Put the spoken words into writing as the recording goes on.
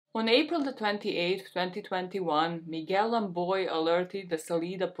On April the 28th, 2021, Miguel Lamboy alerted the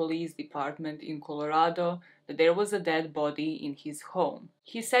Salida Police Department in Colorado that there was a dead body in his home.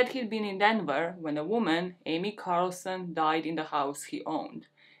 He said he'd been in Denver when a woman, Amy Carlson, died in the house he owned.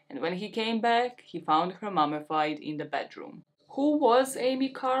 And when he came back, he found her mummified in the bedroom. Who was Amy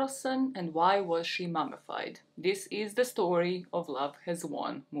Carlson and why was she mummified? This is the story of Love Has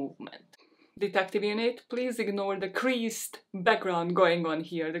Won movement. Detective unit, please ignore the creased background going on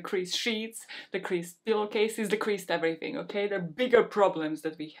here, the creased sheets, the creased pillowcases, the creased everything, okay? There are bigger problems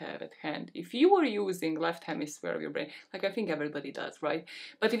that we have at hand. If you are using left hemisphere of your brain, like I think everybody does, right?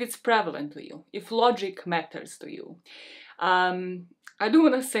 But if it's prevalent to you, if logic matters to you, I do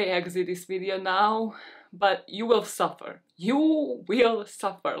want to say exit this video now, but you will suffer. You will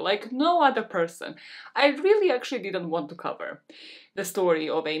suffer like no other person. I really actually didn't want to cover the story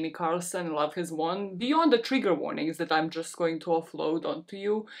of Amy Carlson, Love Has Won, beyond the trigger warnings that I'm just going to offload onto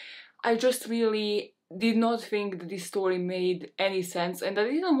you. I just really did not think that this story made any sense and I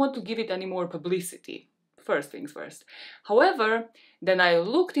didn't want to give it any more publicity. First things first. However, then I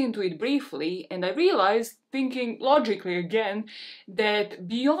looked into it briefly and I realized, thinking logically again, that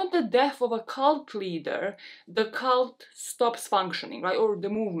beyond the death of a cult leader, the cult stops functioning, right? Or the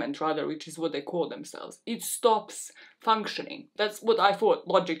movement, rather, which is what they call themselves. It stops functioning. That's what I thought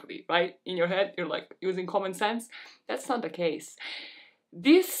logically, right? In your head, you're like using common sense. That's not the case.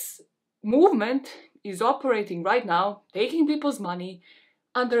 This movement is operating right now, taking people's money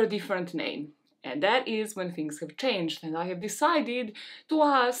under a different name. And that is when things have changed, and I have decided to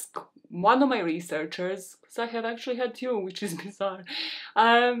ask one of my researchers, because I have actually had two, which is bizarre,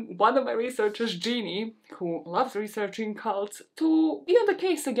 one of my researchers, Jeannie, who loves researching cults, to be on the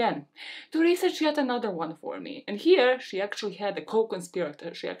case again, to research yet another one for me. And here, she actually had a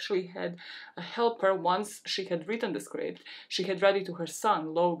co-conspirator, she actually had a helper once she had written the script, she had read it to her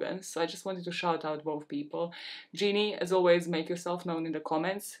son, Logan, so I just wanted to shout out both people. Jeannie, as always, make yourself known in the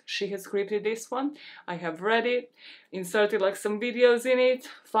comments. She has scripted this one, I have read it, inserted like some videos in it,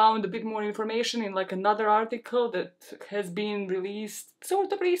 found a bit more information in like another article that has been released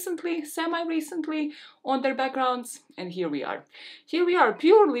sort of recently, semi-recently, on their backgrounds, and here we are. Here we are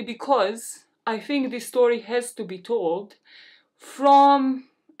purely because I think this story has to be told from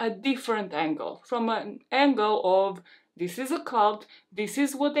a different angle, from an angle of this is a cult, this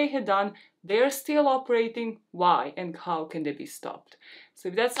is what they had done, they're still operating, why and how can they be stopped? So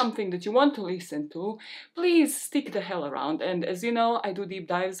if that's something that you want to listen to, please stick the hell around. And as you know, I do deep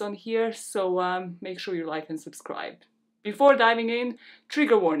dives on here, so make sure you like and subscribe. Before diving in,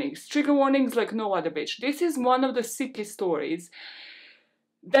 trigger warnings. Trigger warnings like no other bitch. This is one of the sickest stories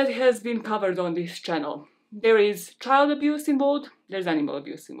that has been covered on this channel. There is child abuse involved, there's animal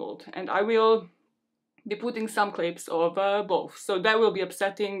abuse involved, and I will be putting some clips of both, so that will be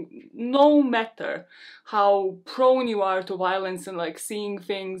upsetting no matter how prone you are to violence and like seeing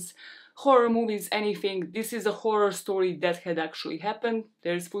things, horror movies, anything. This is a horror story that had actually happened.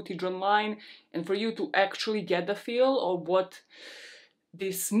 There's footage online, and for you to actually get the feel of what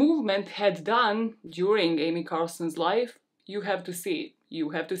this movement had done during Amy Carlson's life, you have to see it. You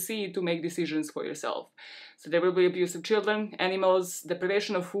have to see it to make decisions for yourself. So there will be abuse of children, animals,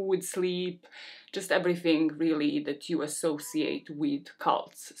 deprivation of food, sleep, just everything really that you associate with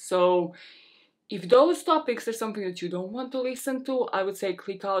cults. So if those topics are something that you don't want to listen to, I would say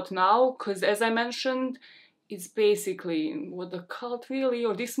click out now, because as I mentioned, it's basically what the cult really,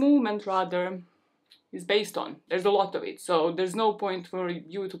 or this movement rather, is based on. There's a lot of it, so there's no point for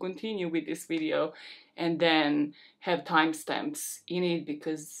you to continue with this video and then have timestamps in it,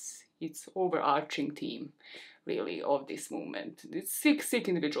 because it's overarching theme really of this movement. It's sick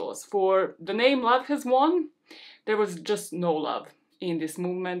individuals. For the name Love Has Won, there was just no love in this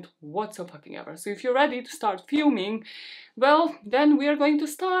movement whatsoever. So if you're ready to start fuming, well, then we are going to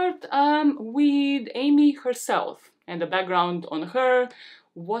start with Amy herself and the background on her,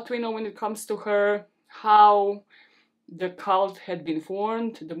 what we know when it comes to her, how the cult had been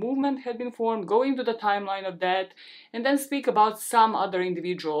formed, the movement had been formed, go into the timeline of that, and then speak about some other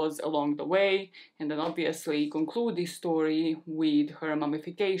individuals along the way, and then obviously conclude this story with her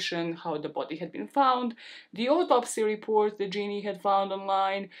mummification, how the body had been found, the autopsy report that Jeannie had found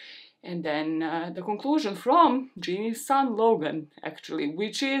online, and then the conclusion from Jeannie's son Logan, actually,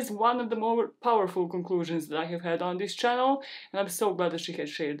 which is one of the more powerful conclusions that I have had on this channel, and I'm so glad that she had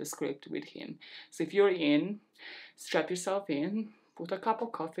shared the script with him. So if you're in, strap yourself in, put a cup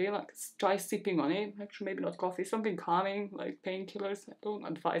of coffee, like try sipping on it, actually maybe not coffee, something calming, like painkillers. I don't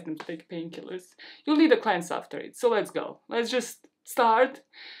advise them to take painkillers. You'll need a cleanse after it, so let's go. Let's just start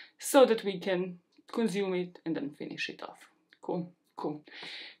so that we can consume it and then finish it off. Cool. Cool.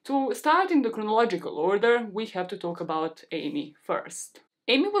 To start in the chronological order, we have to talk about Amy first.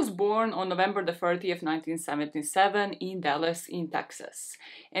 Amy was born on November the 30th, 1977 in Dallas, in Texas.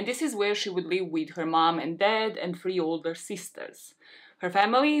 And this is where she would live with her mom and dad and 3 older sisters. Her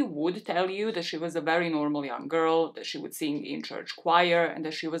family would tell you that she was a very normal young girl, that she would sing in church choir, and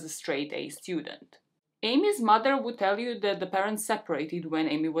that she was a straight-A student. Amy's mother would tell you that the parents separated when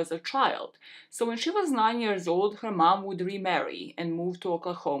Amy was a child, so when she was 9 years old, her mom would remarry and move to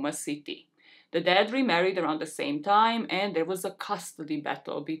Oklahoma City. The dad remarried around the same time, and there was a custody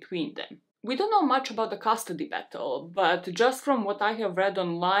battle between them. We don't know much about the custody battle, but just from what I have read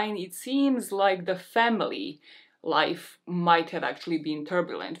online, it seems like the family life might have actually been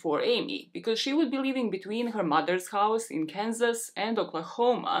turbulent for Amy, because she would be living between her mother's house in Kansas and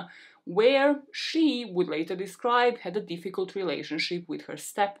Oklahoma, where she would later describe had a difficult relationship with her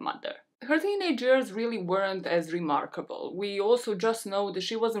stepmother. Her teenage years really weren't as remarkable. We also just know that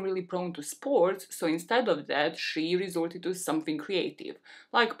she wasn't really prone to sports, so instead of that, she resorted to something creative,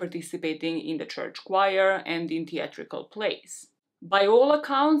 like participating in the church choir and in theatrical plays. By all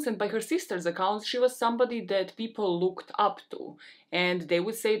accounts, and by her sister's accounts, she was somebody that people looked up to, and they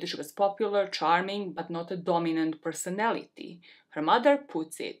would say that she was popular, charming, but not a dominant personality. Her mother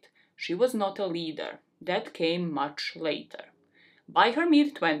puts it, she was not a leader. That came much later. By her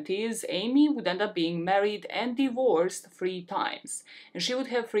mid-20s, Amy would end up being married and divorced 3 times, and she would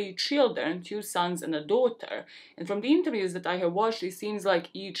have 3 children, 2 sons and a daughter, and from the interviews that I have watched, it seems like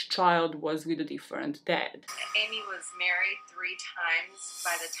each child was with a different dad. Amy was married 3 times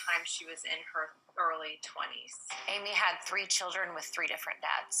by the time she was in her early 20s. Amy had 3 children with 3 different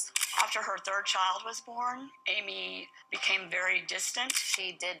dads. After her 3rd child was born, Amy became very distant.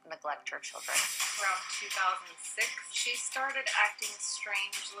 She did neglect her children. Around 2006, she started acting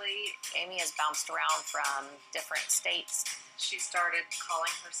strangely. Amy has bounced around from different states. She started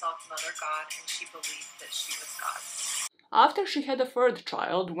calling herself Mother God, and she believed that she was God. After she had a 3rd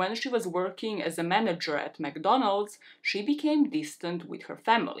child, when she was working as a manager at McDonald's, she became distant with her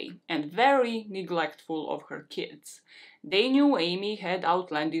family and very neglectful of her kids. They knew Amy had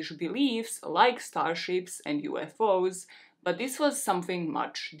outlandish beliefs like starships and UFOs, but this was something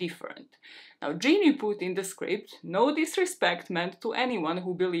much different. Now, Jeannie put in the script, no disrespect meant to anyone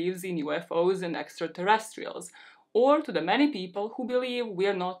who believes in UFOs and extraterrestrials, or to the many people who believe we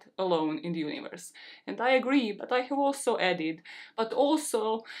are not alone in the universe. And I agree, but I have also added, but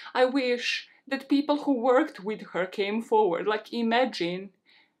also I wish that people who worked with her came forward. Like, imagine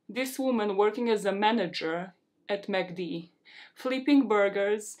this woman working as a manager at McD, flipping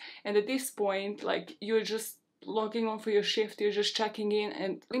burgers, and at this point, like, you're just logging on for your shift, you're just checking in,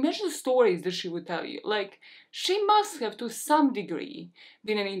 and imagine the stories that she would tell you. Like, she must have, to some degree,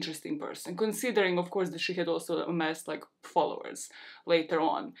 been an interesting person, considering, of course, that she had also amassed, like, followers later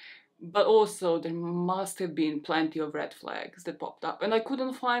on. But also, there must have been plenty of red flags that popped up. And I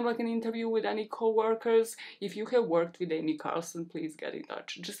couldn't find, like, an interview with any co-workers. If you have worked with Amy Carlson, please get in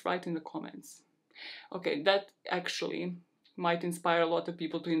touch. Just write in the comments. Okay, that actually might inspire a lot of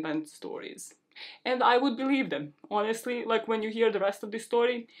people to invent stories. And I would believe them. Honestly, like, when you hear the rest of the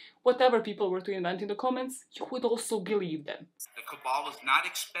story, whatever people were to invent in the comments, you would also believe them. The cabal was not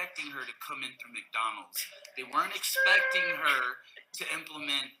expecting her to come in through McDonald's. They weren't expecting her to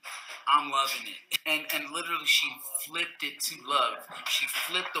implement I'm loving it. And literally she flipped it to love. She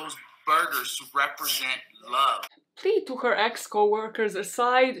flipped those burgers to represent love. Plea to her ex-co-workers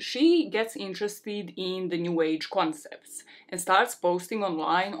aside, she gets interested in the New Age concepts and starts posting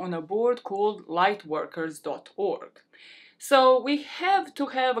online on a board called lightworkers.org. So we have to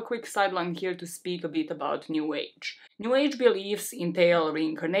have a quick sideline here to speak a bit about New Age. New Age beliefs entail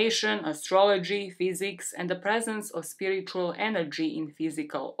reincarnation, astrology, physics, and the presence of spiritual energy in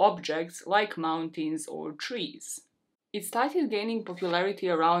physical objects like mountains or trees. It started gaining popularity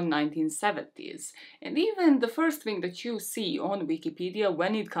around 1970s, and even the first thing that you see on Wikipedia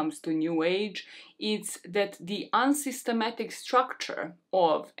when it comes to New Age is that the unsystematic structure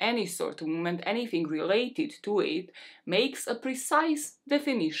of any sort of movement, anything related to it, makes a precise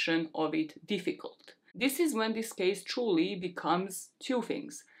definition of it difficult. This is when this case truly becomes 2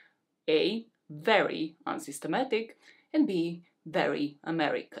 things. A, very unsystematic, and B, very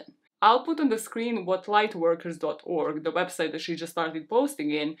American. I'll put on the screen what lightworkers.org, the website that she just started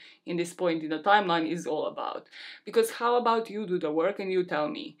posting in this point in the timeline, is all about. Because how about you do the work and you tell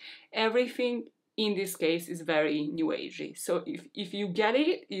me? Everything in this case is very New Agey. So if you get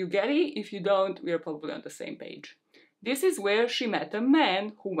it, you get it. If you don't, we are probably on the same page. This is where she met a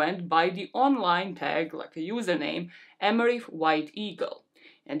man who went by the online tag, like a username, Emery White Eagle.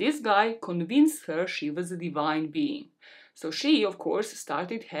 And this guy convinced her she was a divine being. So she, of course,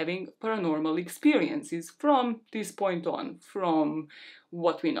 started having paranormal experiences from this point on, from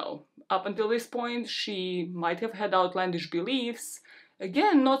what we know. Up until this point, she might have had outlandish beliefs.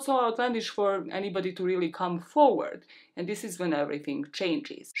 Again, not so outlandish for anybody to really come forward. And this is when everything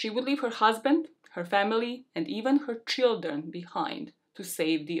changes. She would leave her husband, her family, and even her children behind to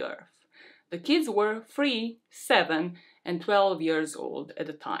save the earth. The kids were 3, 7, and 12 years old at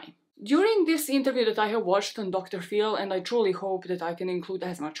the time. During this interview that I have watched on Dr. Phil, and I truly hope that I can include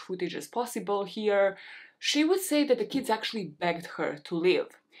as much footage as possible here, she would say that the kids actually begged her to leave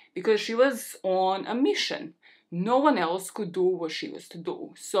because she was on a mission. No one else could do what she was to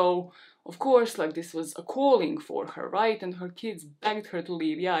do. So, of course, like, this was a calling for her, right? And her kids begged her to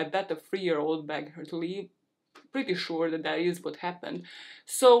leave. Yeah, I bet a 3-year-old begged her to leave. Pretty sure that that is what happened.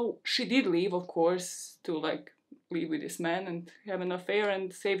 So she did leave, of course, to like live with this man and have an affair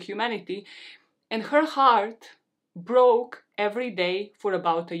and save humanity. And her heart broke every day for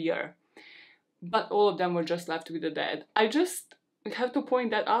about a year. But all of them were just left with the dead. I just have to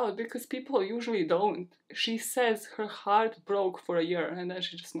point that out because people usually don't. She says her heart broke for a year and then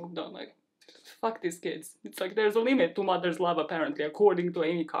she just moved on. Like, fuck these kids. It's like there's a limit to mother's love, apparently, according to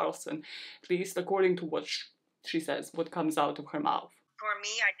Amy Carlson. At least according to what she says, what comes out of her mouth. For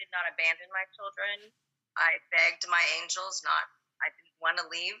me, I did not abandon my children. I begged my angels I didn't want to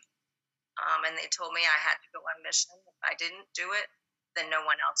leave. And they told me I had to go on mission. If I didn't do it, then no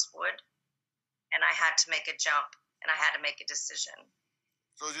one else would. And I had to make a jump, and I had to make a decision.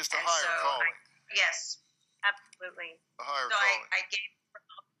 So it's just a higher calling. Yes, absolutely. A higher so calling.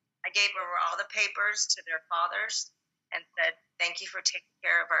 I gave over all the papers to their fathers and said, thank you for taking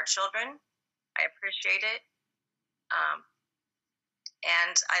care of our children. I appreciate it.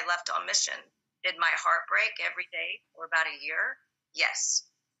 And I left on mission. Did my heart break every day for about a year? Yes.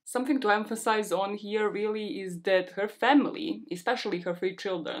 Something to emphasize on here really is that her family, especially her 3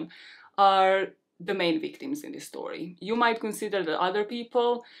 children, are the main victims in this story. You might consider that other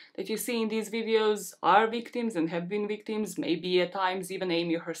people that you see in these videos are victims and have been victims, maybe at times even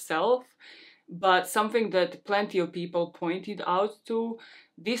Amy herself, but something that plenty of people pointed out to,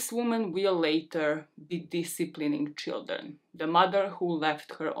 this woman will later be disciplining children, the mother who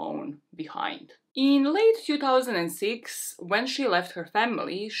left her own behind. In late 2006, when she left her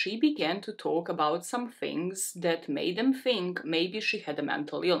family, she began to talk about some things that made them think maybe she had a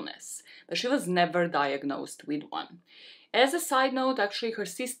mental illness, but she was never diagnosed with one. As a side note, actually her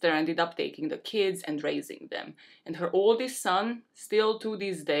sister ended up taking the kids and raising them, and her oldest son, still to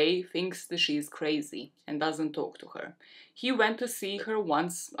this day, thinks that she's crazy and doesn't talk to her. He went to see her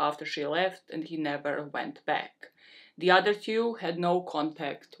once after she left and he never went back. The other 2 had no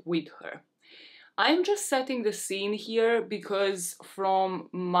contact with her. I'm just setting the scene here because from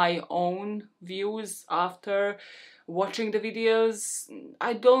my own views after watching the videos,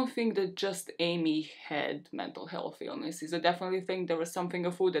 I don't think that just Amy had mental health illnesses. I definitely think there was something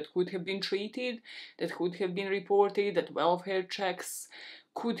afoot that could have been treated, that could have been reported, that welfare checks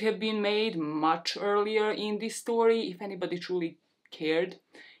could have been made much earlier in this story if anybody truly cared.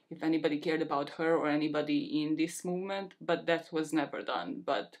 If anybody cared about her or anybody in this movement, but that was never done.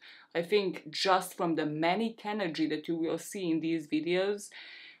 But I think just from the manic energy that you will see in these videos,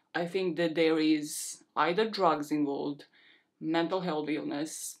 I think that there is either drugs involved, mental health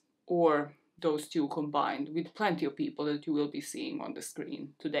illness, or those 2 combined, with plenty of people that you will be seeing on the screen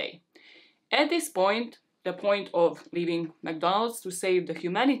today. At this point, the point of leaving McDonald's to save the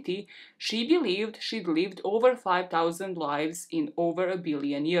humanity, she believed she'd lived over 5,000 lives in over 1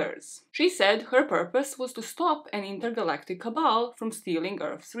 billion years. She said her purpose was to stop an intergalactic cabal from stealing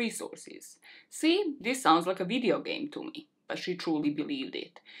Earth's resources. See, this sounds like a video game to me, but she truly believed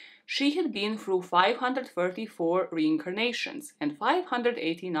it. She had been through 534 reincarnations and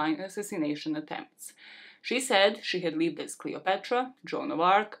 589 assassination attempts. She said she had lived as Cleopatra, Joan of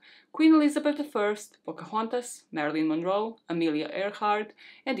Arc, Queen Elizabeth I, Pocahontas, Marilyn Monroe, Amelia Earhart,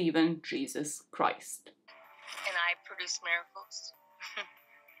 and even Jesus Christ. And I produce miracles.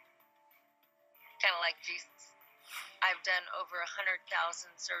 Kind of like Jesus. I've done over 100,000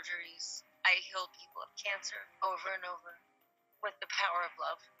 surgeries. I healed people of cancer over and over with the power of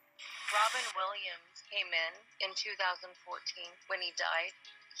love. Robin Williams came in 2014 when he died.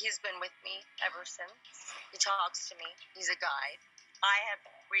 He's been with me ever since. He talks to me. He's a guide. I have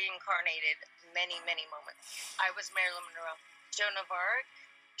reincarnated many, many moments. I was Marilyn Monroe, Joan of Arc,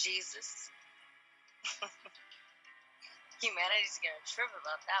 Jesus, humanity's going to trip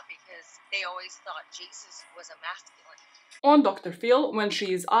about that because they always thought Jesus was a masculine. On Dr. Phil, when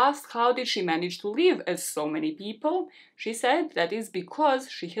she is asked how did she manage to live as so many people, she said that is because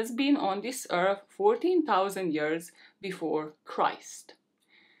she has been on this earth 14,000 years before Christ.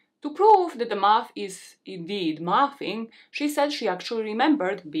 To prove that the math is indeed mathing, she said she actually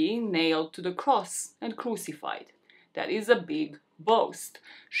remembered being nailed to the cross and crucified. That is a big boast.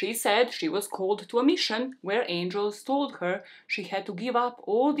 She said she was called to a mission where angels told her she had to give up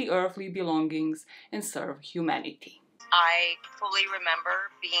all the earthly belongings and serve humanity. I fully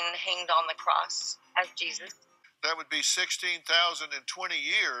remember being hanged on the cross as Jesus. That would be 16,020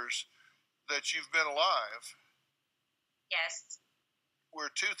 years that you've been alive. Yes. We're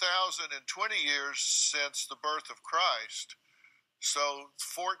 2,020 years since the birth of Christ. So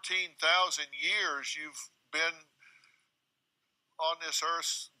 14,000 years you've been on this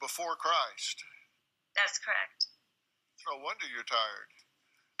earth before Christ. That's correct. No wonder you're tired.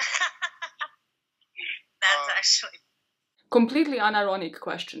 That's actually... Completely unironic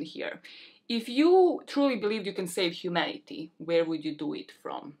question here. If you truly believed you can save humanity, where would you do it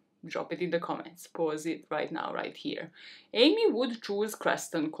from? Drop it in the comments. Pause it right now, right here. Amy would choose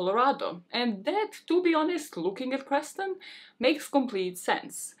Creston, Colorado. And that, to be honest, looking at Creston, makes complete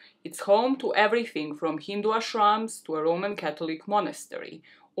sense. It's home to everything from Hindu ashrams to a Roman Catholic monastery,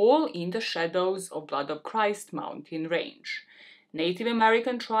 all in the shadows of Blood of Christ mountain range. Native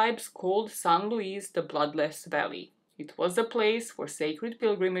American tribes called San Luis the Bloodless Valley. It was a place for sacred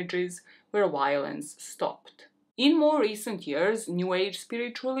pilgrimages where violence stopped. In more recent years, New Age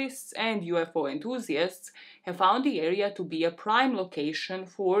spiritualists and UFO enthusiasts have found the area to be a prime location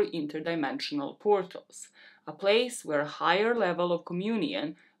for interdimensional portals, a place where a higher level of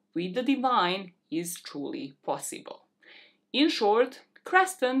communion with the divine is truly possible. In short,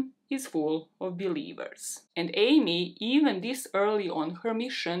 Creston is full of believers. And Amy, even this early on her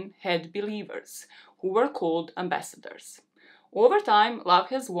mission, had believers, who were called ambassadors. Over time, Love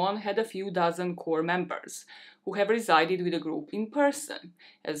Has Won had a few dozen core members, who have resided with the group in person,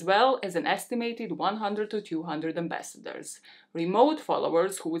 as well as an estimated 100 to 200 ambassadors, remote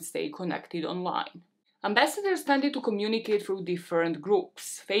followers who would stay connected online. Ambassadors tended to communicate through different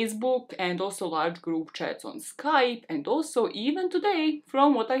groups, Facebook and also large group chats on Skype, and also even today,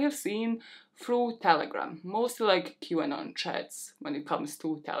 from what I have seen, through Telegram, mostly like QAnon chats when it comes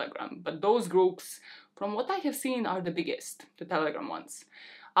to Telegram. But those groups, from what I have seen, are the biggest, the Telegram ones.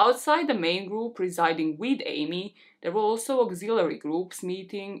 Outside the main group residing with Amy, there were also auxiliary groups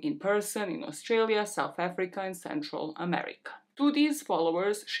meeting in person in Australia, South Africa, and Central America. To these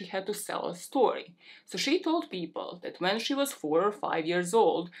followers, she had to sell a story. So she told people that when she was 4 or 5 years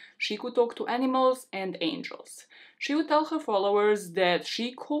old, she could talk to animals and angels. She would tell her followers that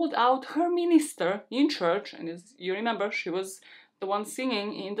she called out her minister in church, and as you remember, she was the one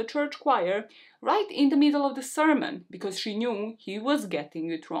singing in the church choir, right in the middle of the sermon, because she knew he was getting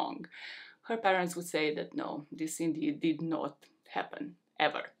it wrong. Her parents would say that no, this indeed did not happen,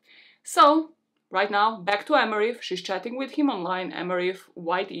 ever. So, right now, back to Emerith. She's chatting with him online, Emerith,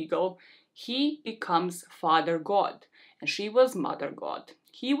 White Eagle. He becomes Father God, and she was Mother God.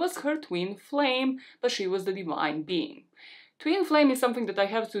 He was her twin flame, but she was the divine being. Twin flame is something that I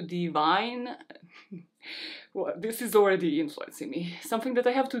have to divine. Well, this is already influencing me. Something that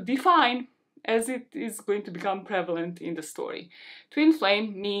I have to define as it is going to become prevalent in the story. Twin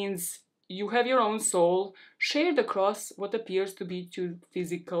flame means you have your own soul shared across what appears to be two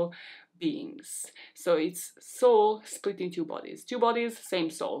physical beings. So it's soul split in two bodies. Two bodies, same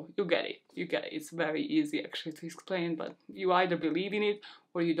soul. You get it. You get it. It's very easy actually to explain, but you either believe in it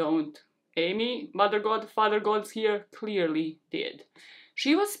or you don't. Amy, Mother God, Father Gods here clearly did.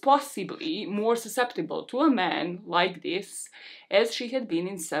 She was possibly more susceptible to a man like this, as she had been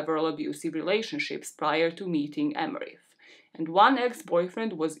in several abusive relationships prior to meeting Emerith. And one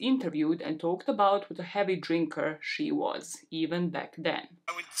ex-boyfriend was interviewed and talked about what a heavy drinker she was, even back then.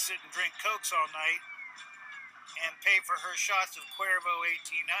 I would sit and drink Cokes all night and pay for her shots of Cuervo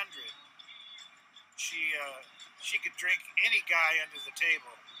 1800. She could drink any guy under the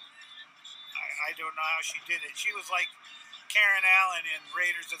table. I don't know how she did it. She was like Karen Allen in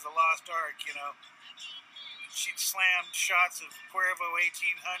Raiders of the Lost Ark, you know. She'd slam shots of Cuervo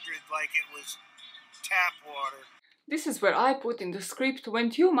 1800 like it was tap water. This is where I put in the script when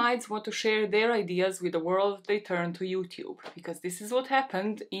two minds want to share their ideas with the world, they turn to YouTube, because this is what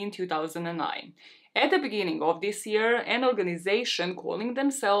happened in 2009. At the beginning of this year, an organization calling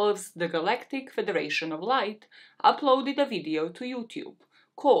themselves the Galactic Federation of Light uploaded a video to YouTube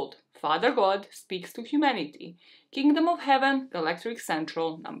called Father God Speaks to Humanity, Kingdom of Heaven, Galactic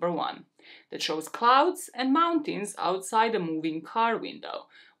Central #1. that shows clouds and mountains outside a moving car window,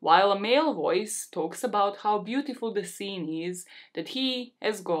 while a male voice talks about how beautiful the scene is that he,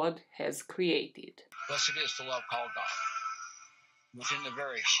 as God, has created. Blessed is the love called God, within the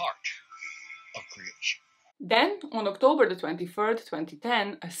very heart of creation. Then, on October the 23rd,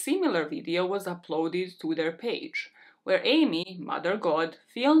 2010, a similar video was uploaded to their page, where Amy, Mother God,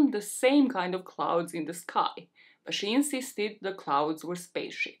 filmed the same kind of clouds in the sky, but she insisted the clouds were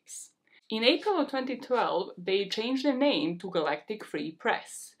spaceships. In April of 2012, they changed their name to Galactic Free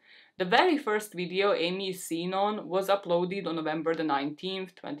Press. The very first video Amy is seen on was uploaded on November the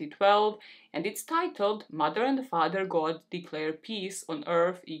 19th, 2012, and it's titled Mother and Father God Declare Peace on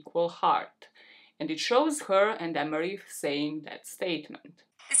Earth Equal Heart. And it shows her and Emery saying that statement.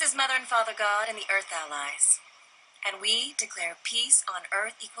 This is Mother and Father God and the Earth Allies, and we declare peace on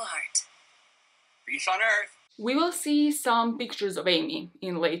Earth equal heart. Peace on Earth. We will see some pictures of Amy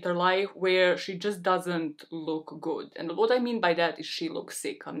in later life where she just doesn't look good. And what I mean by that is she looks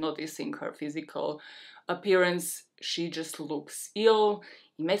sick. I'm not dissing her physical appearance. She just looks ill,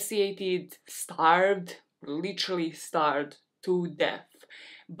 emaciated, starved, literally starved to death.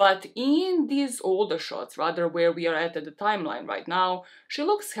 But in these older shots, rather where we are at the timeline right now, she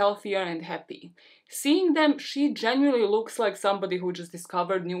looks healthier and happy. Seeing them, she genuinely looks like somebody who just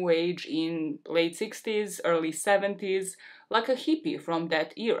discovered New Age in late 60s, early 70s, like a hippie from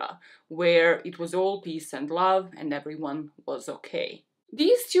that era, where it was all peace and love and everyone was okay.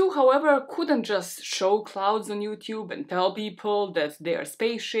 These two, however, couldn't just show clouds on YouTube and tell people that they are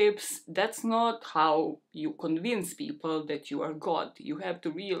spaceships. That's not how you convince people that you are God. You have to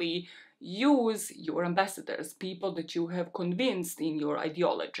really use your ambassadors, people that you have convinced in your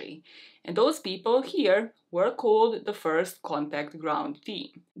ideology. And those people here were called the First Contact Ground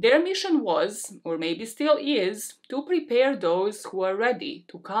Team. Their mission was, or maybe still is, to prepare those who are ready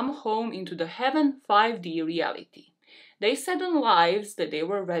to come home into the Heaven 5D reality. They said on lives that they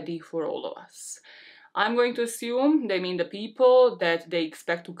were ready for all of us. I'm going to assume they mean the people that they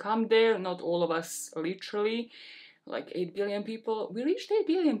expect to come there, not all of us literally, like 8 billion people. We reached 8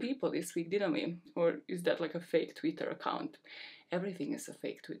 billion people this week, didn't we? Or is that like a fake Twitter account? Everything is a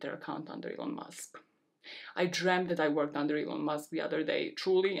fake Twitter account under Elon Musk. I dreamt that I worked under Elon Musk the other day.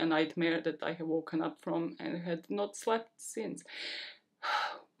 Truly a nightmare that I have woken up from and had not slept since.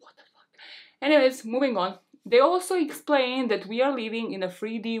 What the fuck? Anyways, moving on. They also explain that we are living in a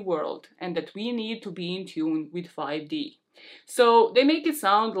 3D world and that we need to be in tune with 5D. So they make it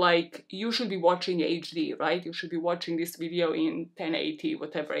sound like you should be watching HD, right? You should be watching this video in 1080,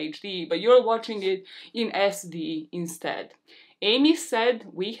 whatever HD, but you're watching it in SD instead. Amy said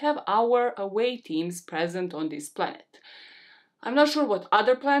we have our away teams present on this planet. I'm not sure what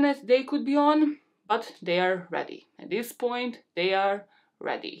other planet they could be on, but they are ready. At this point, they are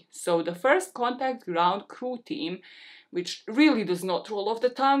ready. So the First Contact Ground crew team, which really does not roll off the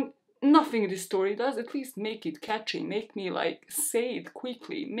tongue, nothing this story does, at least make it catchy, make me like say it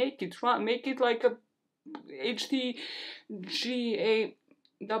quickly, make it run, make it like a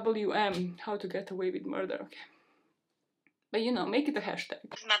HTGAWM, how to get away with murder, okay. But you know, make it a hashtag.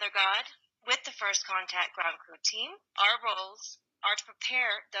 Mother God, with the First Contact Ground crew team, our roles are to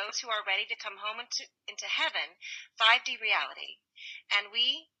prepare those who are ready to come home into heaven, 5D reality. And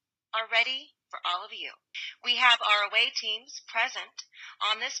we are ready for all of you. We have our away teams present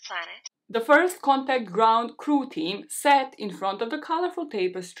on this planet. The First Contact Ground crew team sat in front of the colorful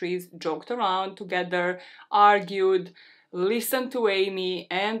tapestries, joked around together, argued, listened to Amy,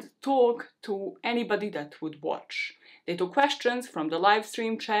 and talked to anybody that would watch. They took questions from the live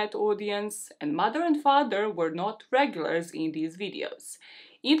stream chat audience, and Mother and Father were not regulars in these videos.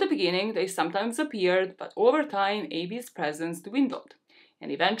 In the beginning, they sometimes appeared, but over time, Amy's presence dwindled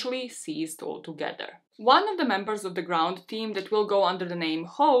and eventually ceased altogether. One of the members of the ground team that will go under the name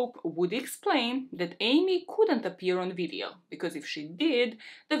Hope would explain that Amy couldn't appear on video, because if she did,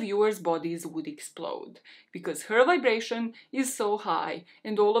 the viewers' bodies would explode, because her vibration is so high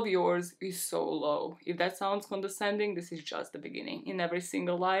and all of yours is so low. If that sounds condescending, this is just the beginning. In every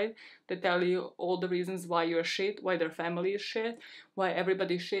single live, they tell you all the reasons why you're shit, why their family is shit, why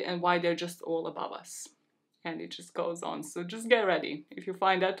everybody's shit, and why they're just all above us. And it just goes on. So just get ready. If you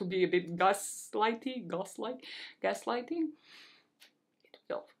find that to be a bit gaslighting, it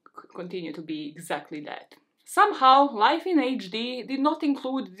will continue to be exactly that. Somehow, life in HD did not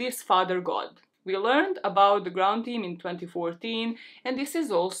include this Father God. We learned about the ground team in 2014, and this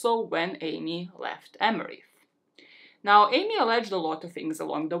is also when Amy left Emery. Now, Amy alleged a lot of things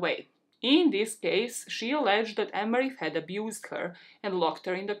along the way. In this case, she alleged that Emery had abused her and locked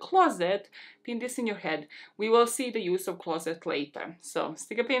her in the closet. Pin this in your head. We will see the use of closet later. So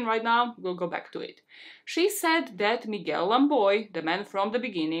stick a pin right now, we'll go back to it. She said that Miguel Lamboy, the man from the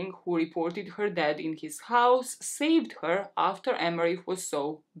beginning who reported her dead in his house, saved her after Emery was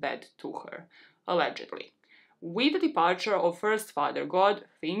so bad to her, allegedly. With the departure of First Father God,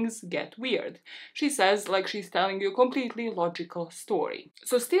 things get weird. She says like she's telling you a completely logical story.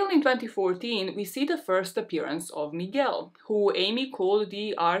 So still in 2014, we see the first appearance of Miguel, who Amy called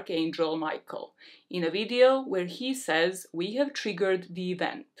the Archangel Michael, in a video where he says, "We have triggered the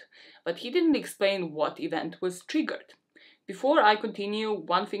event." But he didn't explain what event was triggered. Before I continue,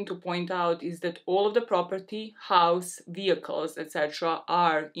 one thing to point out is that all of the property, house, vehicles, etc.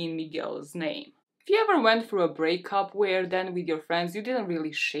 are in Miguel's name. If you ever went through a breakup where then with your friends you didn't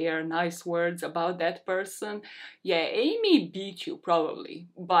really share nice words about that person, yeah, Amy beat you probably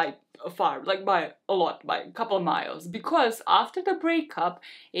by far, like by a lot, by a couple of miles, because after the breakup,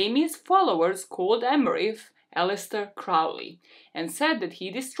 Amy's followers called Emery Aleister Crowley and said that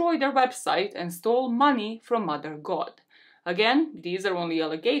he destroyed their website and stole money from Mother God. Again, these are only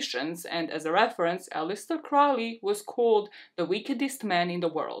allegations, and as a reference, Aleister Crowley was called the wickedest man in the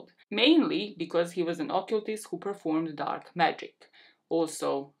world, mainly because he was an occultist who performed dark magic,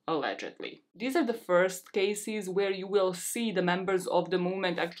 also allegedly. These are the first cases where you will see the members of the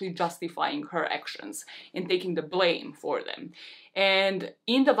movement actually justifying her actions and taking the blame for them. And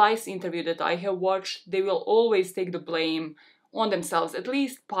in the Vice interview that I have watched, they will always take the blame on themselves, at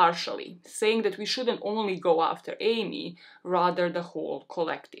least partially, saying that we shouldn't only go after Amy, rather the whole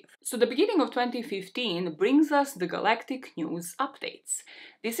collective. So the beginning of 2015 brings us the Galactic News updates.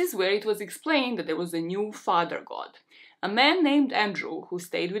 This is where it was explained that there was a new Father God, a man named Andrew who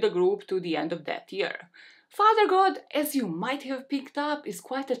stayed with the group to the end of that year. Father God, as you might have picked up, is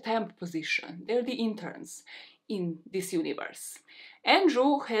quite a temp position. They're the interns in this universe.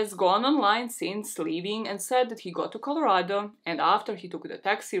 Andrew has gone online since leaving and said that he got to Colorado, and after he took the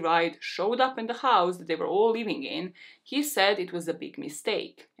taxi ride, showed up in the house that they were all living in, he said it was a big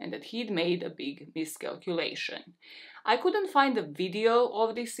mistake and that he'd made a big miscalculation. I couldn't find a video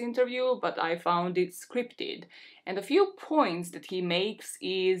of this interview, but I found it scripted, and a few points that he makes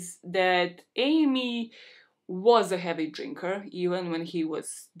is that Amy was a heavy drinker even when he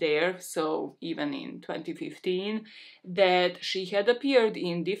was there, so even in 2015, that she had appeared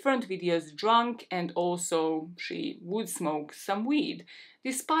in different videos drunk, and also she would smoke some weed,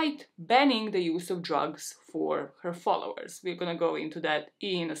 despite banning the use of drugs for her followers. We're gonna go into that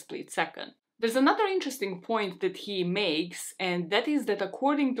in a split second. There's another interesting point that he makes, and that is that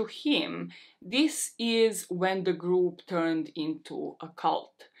according to him, this is when the group turned into a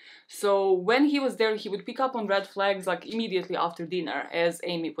cult. So when he was there, he would pick up on red flags like immediately after dinner, as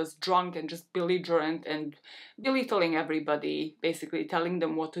Amy was drunk and just belligerent and belittling everybody, basically telling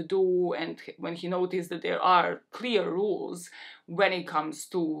them what to do, and when he noticed that there are clear rules when it comes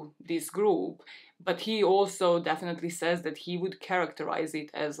to this group, but he also definitely says that he would characterize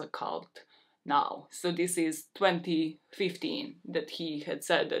it as a cult now. So this is 2015 that he had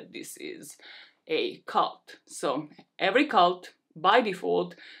said that this is a cult. So every cult by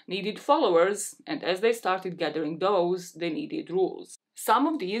default needed followers, and as they started gathering those, they needed rules. Some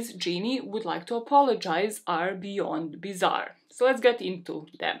of these Jeannie would like to apologize are beyond bizarre. So let's get into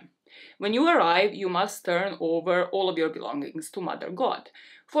them. When you arrive, you must turn over all of your belongings to Mother God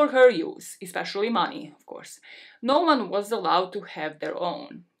for her use, especially money, of course. No one was allowed to have their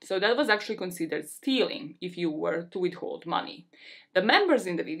own, so that was actually considered stealing if you were to withhold money. The members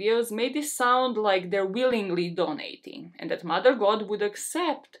in the videos made this sound like they're willingly donating, and that Mother God would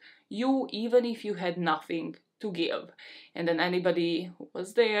accept you even if you had nothing to give. And then anybody who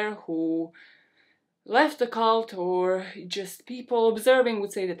was there who left the cult, or just people observing,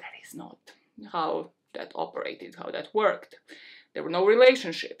 would say that that is not how that operated, how that worked. There were no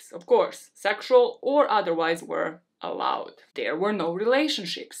relationships, of course, sexual or otherwise, were allowed. There were no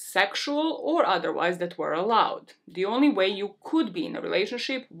relationships, sexual or otherwise, that were allowed. The only way you could be in a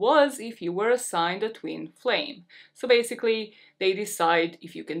relationship was if you were assigned a twin flame. So basically, they decide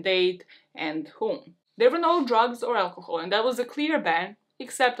if you can date and whom. There were no drugs or alcohol, and that was a clear ban,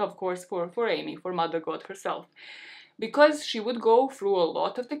 except of course for Amy, for Mother God herself, because she would go through a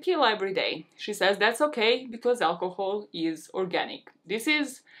lot of tequila every day. She says that's okay because alcohol is organic. This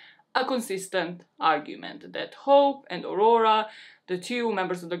is a consistent argument that Hope and Aurora, the two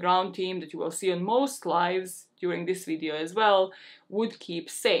members of the ground team that you will see on most lives during this video as well, would keep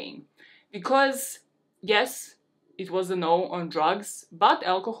saying. Because yes, it was a no on drugs, but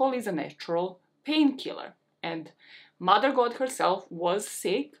alcohol is a natural painkiller, and Mother God herself was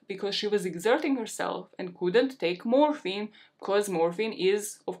sick because she was exerting herself and couldn't take morphine, because morphine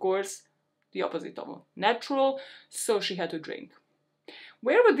is, of course, the opposite of natural, so she had to drink.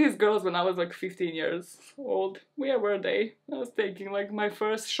 Where were these girls when I was like 15 years old? Where were they? I was taking like my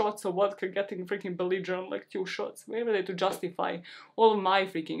first shots of vodka, getting freaking belligerent, like 2 shots. Where were they to justify all of my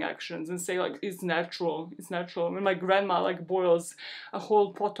freaking actions and say like, it's natural, it's natural. When my grandma like boils a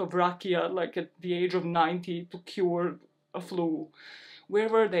whole pot of rakia like at the age of 90 to cure a flu. Where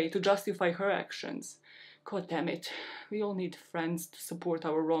were they to justify her actions? God damn it. We all need friends to support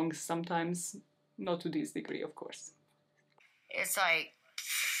our wrongs sometimes. Not to this degree, of course. It's like,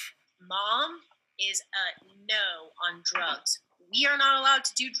 Mom is a no on drugs. We are not allowed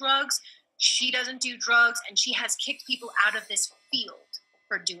to do drugs. She doesn't do drugs, and she has kicked people out of this field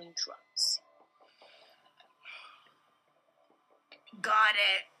for doing drugs. got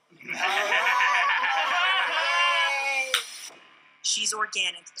it. She's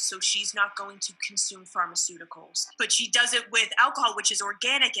organic, so she's not going to consume pharmaceuticals. But she does it with alcohol, which is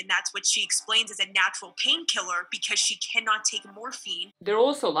organic, and that's what she explains as a natural painkiller because she cannot take morphine. There are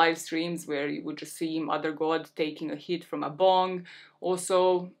also live streams where you would just see Mother God taking a hit from a bong.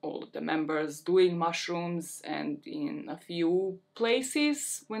 Also, all of the members doing mushrooms, and in a few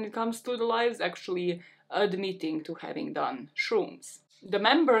places, when it comes to the lives, actually admitting to having done shrooms. The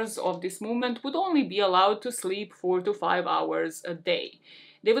members of this movement would only be allowed to sleep 4 to 5 hours a day.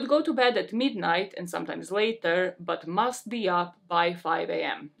 They would go to bed at midnight and sometimes later, but must be up by 5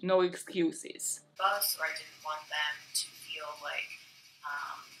 a.m. No excuses. Bus, or I didn't want them to feel like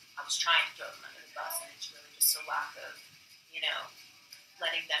I was trying to throw them under the bus, and it's really just a lack of,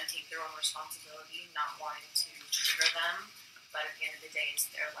 letting them take their own responsibility, not wanting to trigger them. But at the end of the day, it's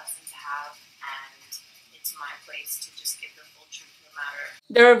their lesson to have, and it's my place to just give the full truth no matter.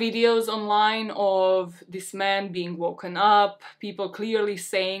 There are videos online of this man being woken up, people clearly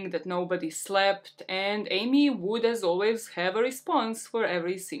saying that nobody slept, and Amy would, as always, have a response for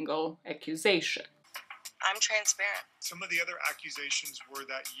every single accusation. I'm transparent. Some of the other accusations were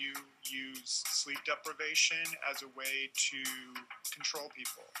that you use sleep deprivation as a way to control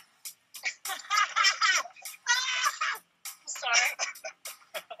people. Sorry.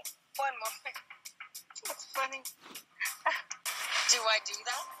 One moment. It's funny. Do I do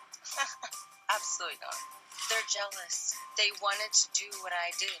that? Absolutely not. They're jealous. They wanted to do what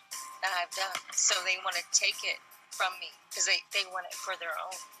I did and I've done. So they want to take it from me because they want it for their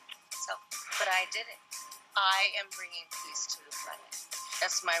own. So, but I did it. I am bringing peace to the planet.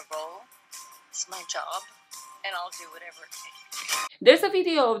 That's my role. It's my job. And I'll do whatever it takes. There's a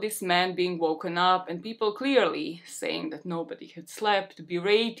video of this man being woken up and people clearly saying that nobody had slept,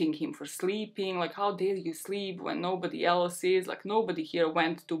 berating him for sleeping, like how dare you sleep when nobody else is, like nobody here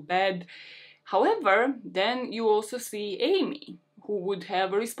went to bed. However, then you also see Amy, who would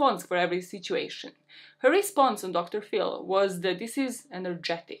have a response for every situation. Her response on Dr. Phil was that this is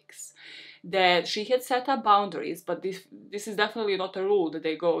energetics, that she had set up boundaries, but this is definitely not a rule that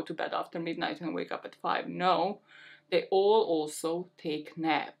they go to bed after midnight and wake up at 5. No. They all also take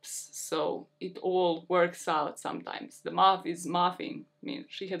naps, so it all works out sometimes. The math is mathing. I mean,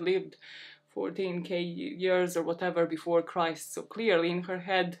 she had lived 14k years or whatever before Christ, so clearly in her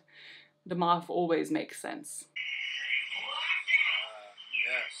head, the math always makes sense.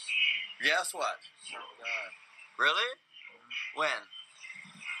 Yes. Yes, what? Really? When?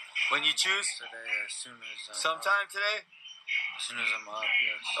 When you choose? Today, as soon as Sometime today? As soon as I'm up,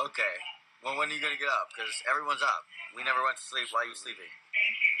 yes. Okay. Well, when are you going to get up? Because everyone's up. We never went to sleep. Why are you sleeping?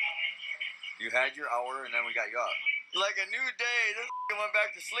 You had your hour and then we got you up. Like a new day. This went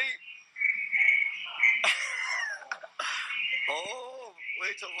back to sleep. Oh,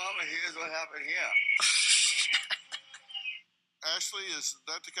 wait till Mama hears what happened here. Ashley, is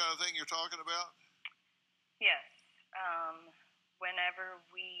that the kind of thing you're talking about? Yes. Whenever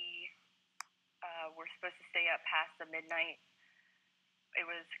we were supposed to stay up past the midnight, it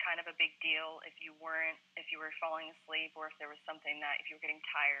was kind of a big deal if you were falling asleep, or if there was something that if you were getting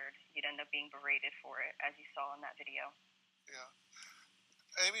tired, you'd end up being berated for it, as you saw in that video. Yeah.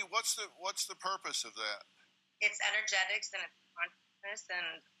 Amy, what's the purpose of that? It's energetics and it's consciousness,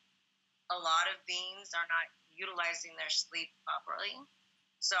 and a lot of beings are not utilizing their sleep properly.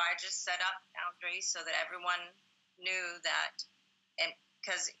 So I just set up boundaries so that everyone knew that,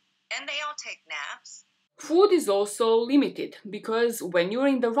 and they all take naps. Food is also limited, because when you're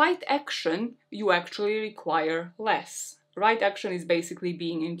in the right action, you actually require less. Right action is basically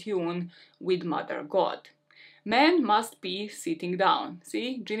being in tune with Mother God. Men must be sitting down.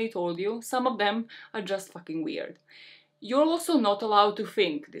 See, Ginny told you, some of them are just fucking weird. You're also not allowed to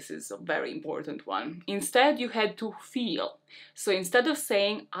think. This is a very important one. Instead, you had to feel. So instead of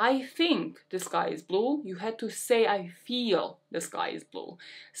saying, I think the sky is blue, you had to say, I feel the sky is blue.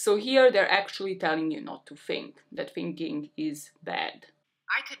 So here they're actually telling you not to think, that thinking is bad.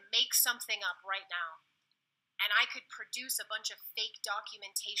 I could make something up right now, and I could produce a bunch of fake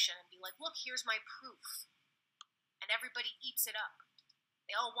documentation and be like, look, here's my proof. And everybody eats it up.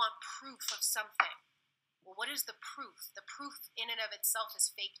 They all want proof of something. Well, what is the proof? The proof in and of itself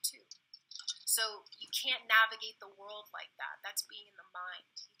is fake too. So you can't navigate the world like that. That's being in the mind.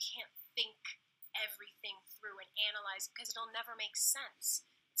 You can't think everything through and analyze because it'll never make sense.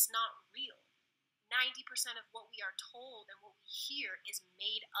 It's not real. 90% of what we are told and what we hear is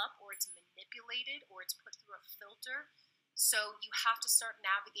made up, or it's manipulated, or it's put through a filter. So you have to start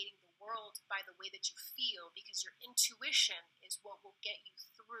navigating the world by the way that you feel, because your intuition is what will get you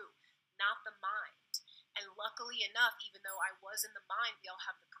through, not the mind. And luckily enough, even though I was in the mind, we all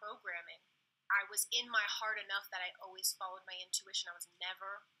have the programming, I was in my heart enough that I always followed my intuition. I was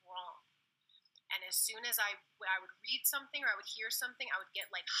never wrong. And as soon as I would read something or I would hear something, I would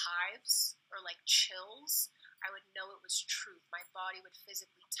get like hives or like chills. I would know it was truth. My body would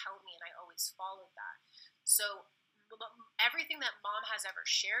physically tell me, and I always followed that. So everything that Mom has ever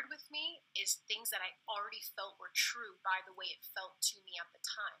shared with me is things that I already felt were true by the way it felt to me at the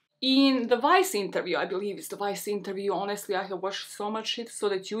time. In the Vice interview, I believe it's the Vice interview, honestly I have watched so much shit so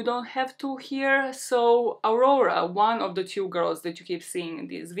that you don't have to hear, so Aurora, one of the two girls that you keep seeing in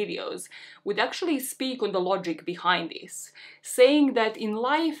these videos, would actually speak on the logic behind this, saying that in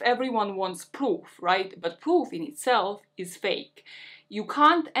life everyone wants proof, right? But proof in itself is fake. You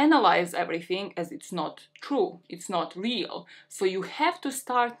can't analyze everything as it's not true, it's not real. So you have to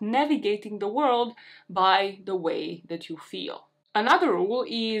start navigating the world by the way that you feel. Another rule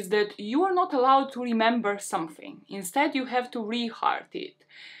is that you are not allowed to remember something. Instead, you have to reheart it.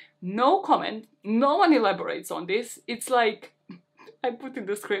 No comment, no one elaborates on this. It's like, I put in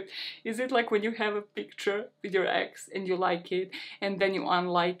the script, is it like when you have a picture with your ex and you like it and then you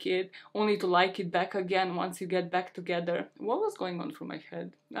unlike it, only to like it back again once you get back together? What was going on through my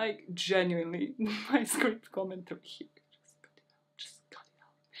head? Like, genuinely, my script commentary here. Just cut it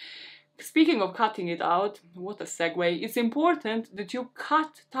out. Speaking of cutting it out, what a segue, it's important that you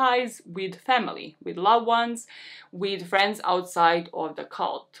cut ties with family, with loved ones, with friends outside of the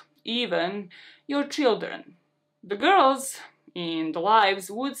cult, even your children. The girls in the lives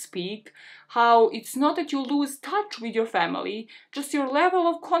would speak how it's not that you lose touch with your family, just your level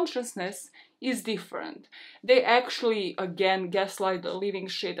of consciousness is different. They actually, again, gaslight the living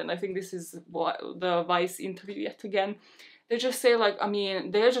shit, and I think this is what the Vice interview yet again. They just say, like, I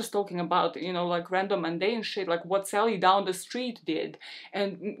mean, they're just talking about, you know, like random mundane shit, like what Sally down the street did,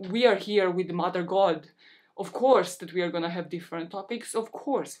 and we are here with Mother God. Of course that we are gonna have different topics, of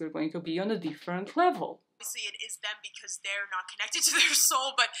course we're going to be on a different level. Obviously it is them because they're not connected to their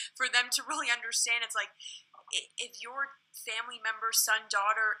soul, but for them to really understand, it's like, if your family member, son,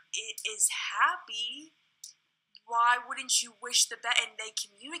 daughter is happy, why wouldn't you wish the best? And they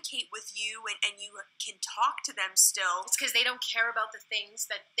communicate with you and you can talk to them still. It's because they don't care about the things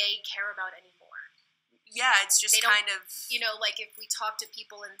that they care about anymore. Yeah, it's just kind of, you know, like if we talk to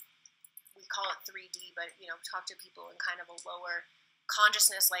people in, we call it 3D, but, you know, talk to people in kind of a lower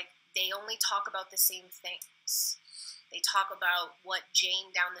consciousness, like they only talk about the same things. They talk about what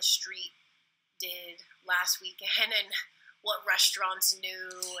Jane down the street did last weekend and what restaurants knew.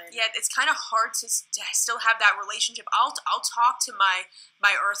 And yeah, it's kind of hard to still have that relationship. I'll talk to my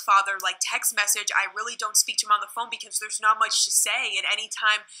Earth Father like text message. I really don't speak to him on the phone because there's not much to say. And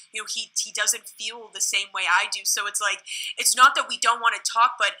anytime, you know, he doesn't feel the same way I do. So it's like, it's not that we don't want to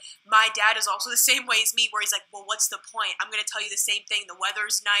talk, but my dad is also the same way as me, where he's like, well, what's the point? I'm going to tell you the same thing. The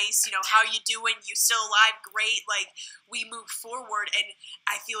weather's nice. You know, how you doing? You still alive? Great. Like, we move forward. And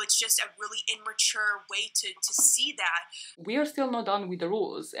I feel it's just a really immature way to see that. We are still not done with the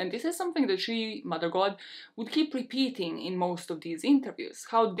rules, and this is something that she, Mother God, would keep repeating in most of these interviews,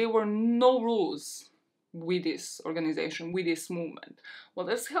 how there were no rules with this organization, with this movement. Well,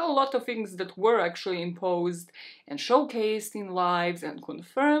 there's a lot of things that were actually imposed and showcased in lives and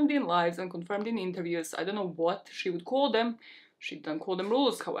confirmed in lives and confirmed in interviews. I don't know what she would call them. She doesn't call them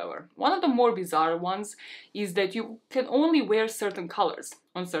rules, however. One of the more bizarre ones is that you can only wear certain colors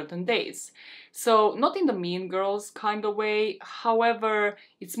on certain days. So, not in the Mean Girls kind of way, however,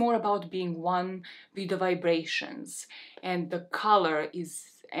 it's more about being one with the vibrations. And the color is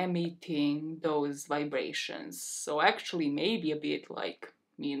emitting those vibrations. So actually maybe a bit like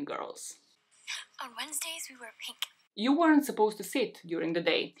Mean Girls. On Wednesdays we wear pink. You weren't supposed to sit during the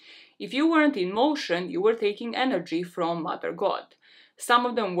day. If you weren't in motion, you were taking energy from Mother God. Some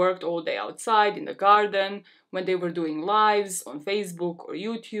of them worked all day outside in the garden. When they were doing lives on Facebook or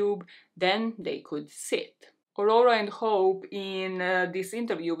YouTube, then they could sit. Aurora and Hope in this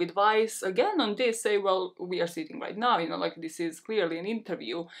interview with Vice, again on this, say, well, we are sitting right now, like this is clearly an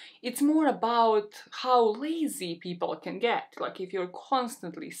interview. It's more about how lazy people can get. Like if you're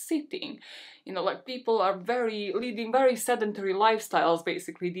constantly sitting, like people are leading very sedentary lifestyles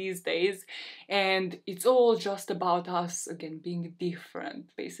basically these days, and it's all just about us, again, being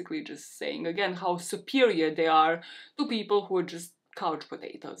different, basically just saying, again, how superior they are to people who are just couch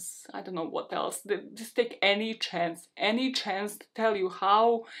potatoes. I don't know what else. They just take any chance to tell you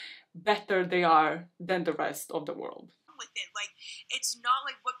how better they are than the rest of the world. With it, like, it's not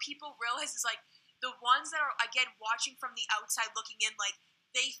like what people realize is like the ones that are, again, watching from the outside looking in, like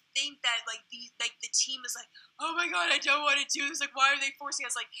they think that like the team is like, oh my god, I don't want to do this. Like, why are they forcing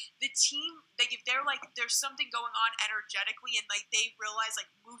us? Like the team, like if they're like there's something going on energetically and like they realize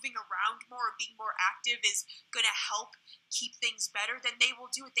like moving around more or being more active is gonna help keep things better, then they will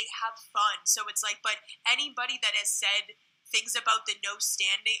do it. They have fun. So it's like, but anybody that has said things about the no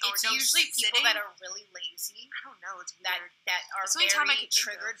standing or it's no usually sitting, people that are really lazy. I don't know. It's weird. That are That's the only time I very can think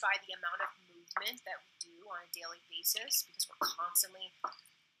triggered of. by the amount of movement that we do on a daily basis because we're constantly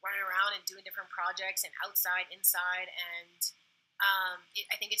running around and doing different projects and outside, inside, and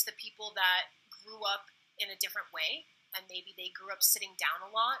I think it's the people that grew up in a different way and maybe they grew up sitting down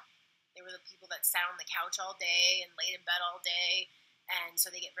a lot. They were the people that sat on the couch all day and laid in bed all day, and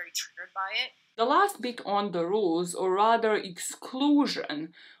so they get very triggered by it. The last bit on the rules, or rather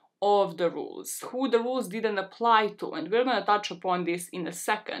exclusion of the rules, who the rules didn't apply to, and we're going to touch upon this in a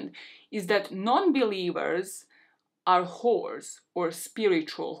second, is that non-believers are whores or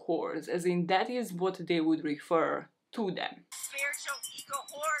spiritual whores, as in that is what they would refer to them. Spiritual ego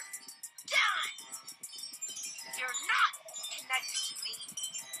whore, done! You're not connected to me.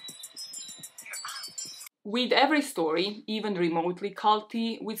 You're out. With every story, even remotely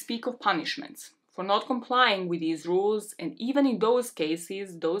culty, we speak of punishments for not complying with these rules, and even in those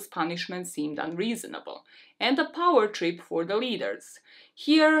cases, those punishments seemed unreasonable, and a power trip for the leaders.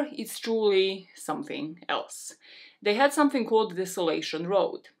 Here, it's truly something else. They had something called Desolation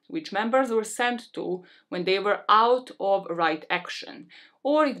Road, which members were sent to when they were out of right action,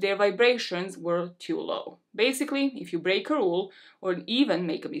 or if their vibrations were too low. Basically, if you break a rule, or even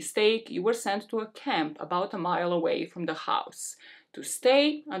make a mistake, you were sent to a camp about a mile away from the house, to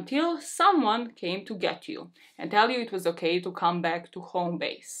stay until someone came to get you and tell you it was okay to come back to home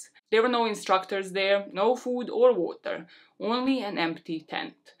base. There were no instructors there, no food or water, only an empty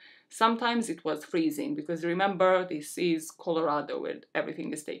tent. Sometimes it was freezing, because remember, this is Colorado where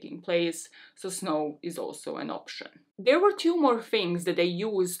everything is taking place, so snow is also an option. There were two more things that they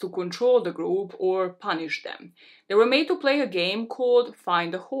used to control the group or punish them. They were made to play a game called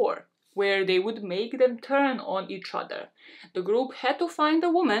Find a Whore, where they would make them turn on each other. The group had to find a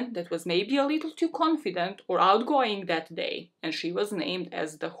woman that was maybe a little too confident or outgoing that day, and she was named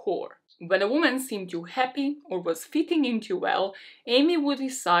as the whore. When a woman seemed too happy or was fitting in too well, Amy would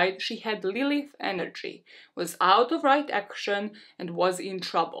decide she had Lilith energy, was out of right action, and was in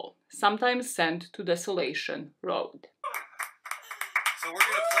trouble, sometimes sent to Desolation Road. So we're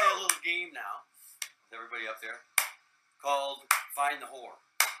going to play a little game now, with everybody up there, called Find the Whore.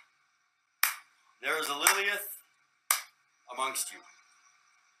 There is a Lilith amongst you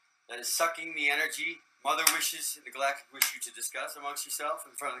that is sucking the energy Mother wishes and the galactic wish you to discuss amongst yourself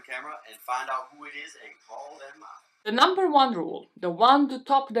in front of the camera and find out who it is and call them out. The number one rule, the one to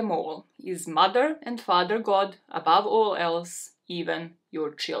top them all, is Mother and Father God above all else, even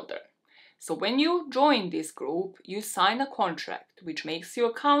your children. So when you join this group, you sign a contract which makes you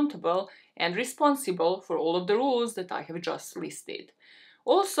accountable and responsible for all of the rules that I have just listed.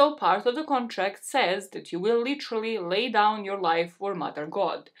 Also, part of the contract says that you will literally lay down your life for Mother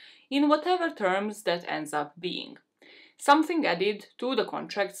God, in whatever terms that ends up being. Something added to the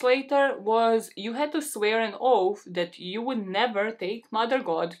contracts later was you had to swear an oath that you would never take Mother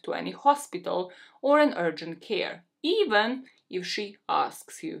God to any hospital or an urgent care, even if she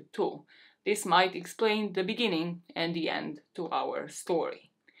asks you to. This might explain the beginning and the end to our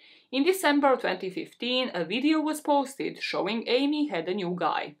story. In December 2015, a video was posted showing Amy had a new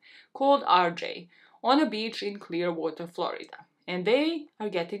guy, called RJ, on a beach in Clearwater, Florida, and they are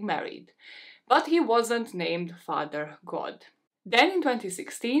getting married. But he wasn't named Father God. Then in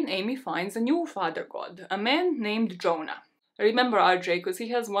 2016, Amy finds a new Father God, a man named Jonah. I remember RJ because he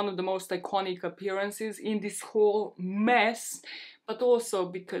has one of the most iconic appearances in this whole mess, but also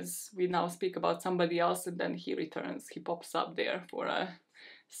because we now speak about somebody else and then he returns, he pops up there for a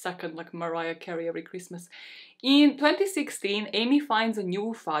second, like Mariah Carey every Christmas. In 2016, Amy finds a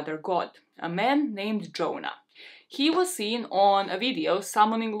new father god, a man named Jonah. He was seen on a video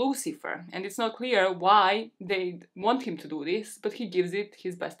summoning Lucifer, and it's not clear why they want him to do this, but he gives it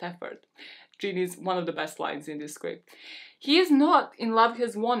his best effort. Ginny's one of the best lines in this script. He is not in Love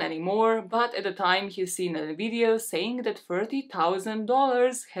Has Won anymore, but at the time he's seen a video saying that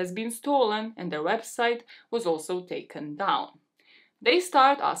 $30,000 has been stolen and their website was also taken down. They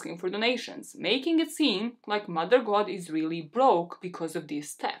start asking for donations, making it seem like Mother God is really broke because of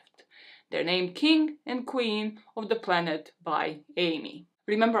this theft. They're named King and Queen of the Planet by Amy.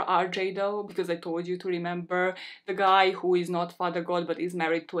 Remember RJ though? Because I told you to remember the guy who is not Father God but is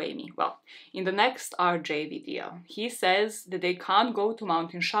married to Amy. Well, in the next RJ video, he says that they can't go to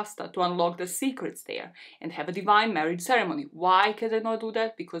Mountain Shasta to unlock the secrets there and have a divine marriage ceremony. Why can they not do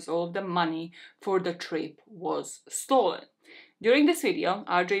that? Because all of the money for the trip was stolen. During this video,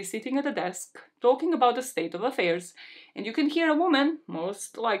 RJ is sitting at a desk talking about the state of affairs, and you can hear a woman,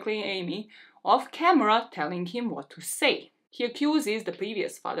 most likely Amy, off camera telling him what to say. He accuses the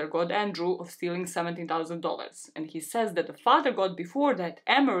previous father god Andrew of stealing $17,000, and he says that the father god before that,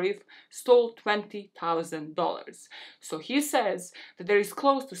 Emerith, stole $20,000. So he says that there is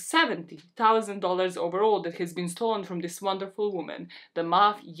close to $70,000 overall that has been stolen from this wonderful woman. The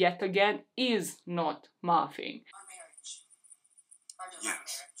math, yet again, is not mathing.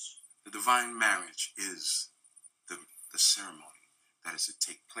 Yes, the divine marriage is the ceremony that is to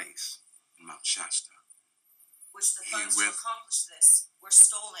take place in Mount Shasta. Which the funds to accomplish this were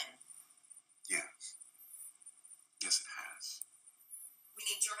stolen. Yes. Yes, it has. We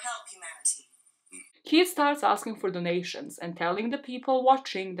need your help, humanity. He starts asking for donations and telling the people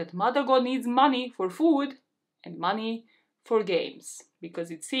watching that Mother God needs money for food and money for games.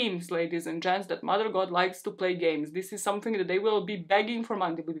 Because it seems, ladies and gents, that Mother God likes to play games. This is something that they will be begging for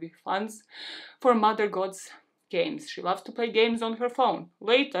money. There will be funds for Mother God's games. She loves to play games on her phone.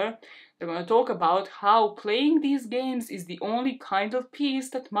 Later, they're going to talk about how playing these games is the only kind of peace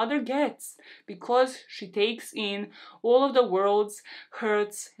that Mother gets, because she takes in all of the world's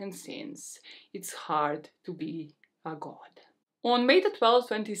hurts and sins. It's hard to be a god. On May the 12th,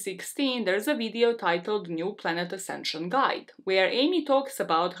 2016, there's a video titled New Planet Ascension Guide, where Amy talks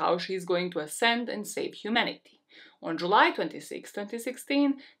about how she's going to ascend and save humanity. On July 26,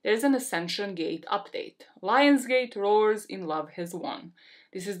 2016, there's an Ascension Gate update. Lionsgate roars in Love Has Won.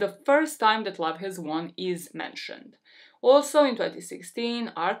 This is the first time that Love Has Won is mentioned. Also in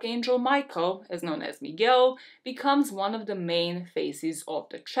 2016, Archangel Michael, as known as Miguel, becomes one of the main faces of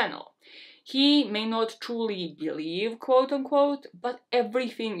the channel. He may not truly believe, quote-unquote, but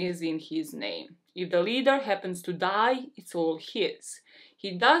everything is in his name. If the leader happens to die, it's all his.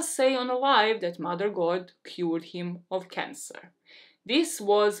 He does say on a live that Mother God cured him of cancer. This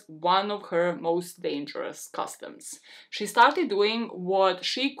was one of her most dangerous customs. She started doing what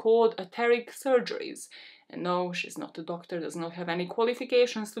she called etheric surgeries. And no, she's not a doctor, does not have any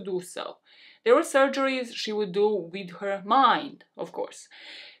qualifications to do so. There were surgeries she would do with her mind, of course,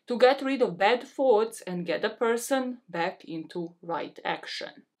 to get rid of bad thoughts and get a person back into right action.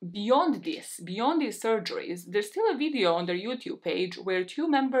 Beyond this, beyond these surgeries, there's still a video on their YouTube page where two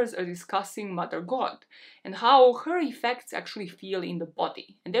members are discussing Mother God and how her effects actually feel in the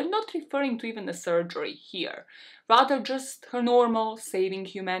body. And they're not referring to even a surgery here, rather just her normal saving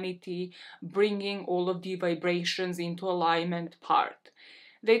humanity, bringing all of the vibrations into alignment part.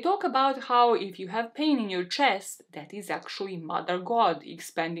 They talk about how if you have pain in your chest, that is actually Mother God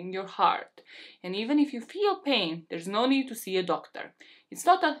expanding your heart. And even if you feel pain, there's no need to see a doctor. It's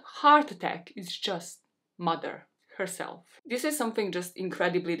not a heart attack, it's just Mother herself. This is something just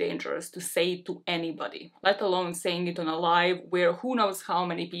incredibly dangerous to say to anybody, let alone saying it on a live where who knows how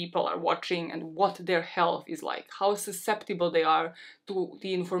many people are watching and what their health is like, how susceptible they are to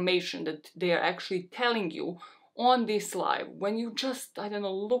the information that they are actually telling you on this live, when you just, I don't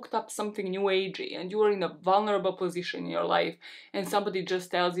know, looked up something new agey and you are in a vulnerable position in your life and somebody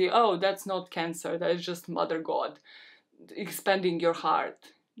just tells you, oh, that's not cancer, that is just Mother God expanding your heart.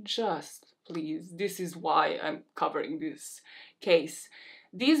 Just, please, this is why I'm covering this case.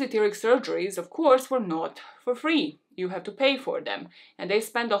 These etheric surgeries, of course, were not for free. You have to pay for them. And they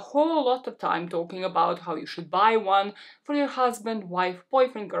spend a whole lot of time talking about how you should buy one for your husband, wife,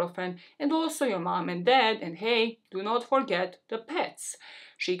 boyfriend, girlfriend, and also your mom and dad. And hey, do not forget the pets.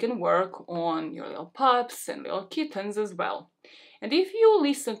 She can work on your little pups and little kittens as well. And if you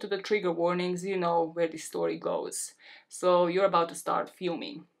listen to the trigger warnings, you know where this story goes. So you're about to start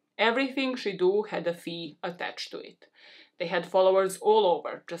fuming. Everything she do had a fee attached to it. They had followers all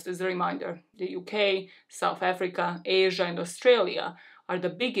over. Just as a reminder, the UK, South Africa, Asia and Australia are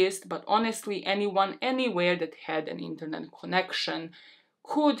the biggest, but honestly anyone anywhere that had an internet connection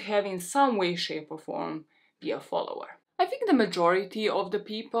could have in some way, shape or form be a follower. I think the majority of the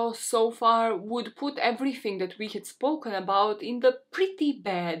people so far would put everything that we had spoken about in the pretty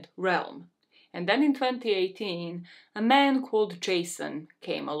bad realm. And then in 2018, a man called Jason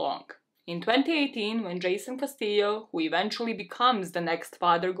came along. In 2018, when Jason Castillo, who eventually becomes the next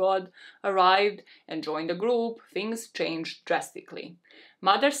father god, arrived and joined the group, things changed drastically.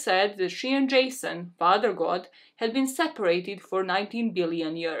 Mother said that she and Jason, father god, had been separated for 19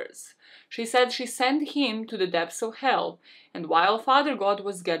 billion years. She said she sent him to the depths of hell, and while Father God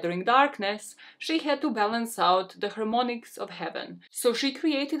was gathering darkness, she had to balance out the harmonics of heaven. So she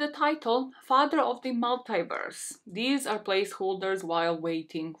created a title, Father of the Multiverse. These are placeholders while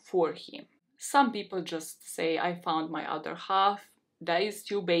waiting for him. Some people just say, I found my other half. That is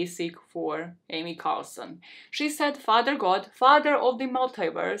too basic for Amy Carlson. She said Father God, Father of the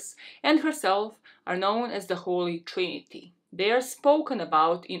Multiverse, and herself are known as the Holy Trinity. They are spoken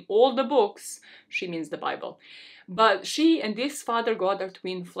about in all the books, she means the Bible. But she and this Father God are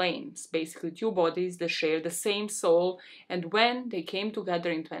twin flames, basically two bodies that share the same soul, and when they came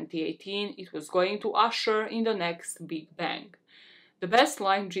together in 2018, it was going to usher in the next Big Bang. The best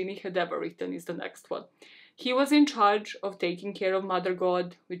line Jimmy had ever written is the next one. He was in charge of taking care of Mother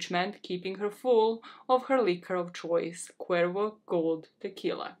God, which meant keeping her full of her liquor of choice, Cuervo Gold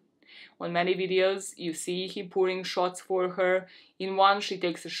Tequila. On many videos, you see him pouring shots for her. In one, she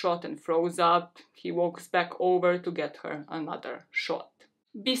takes a shot and froze up. He walks back over to get her another shot.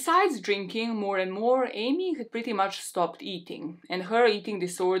 Besides drinking more and more, Amy had pretty much stopped eating, and her eating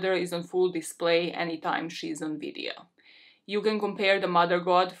disorder is on full display anytime she's on video. You can compare the Mother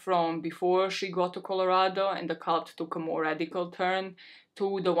God from before she got to Colorado and the cult took a more radical turn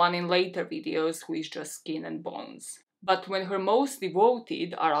to the one in later videos who is just skin and bones. But when her most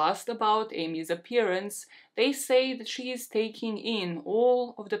devoted are asked about Amy's appearance, they say that she is taking in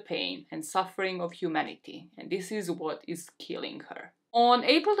all of the pain and suffering of humanity, and this is what is killing her. On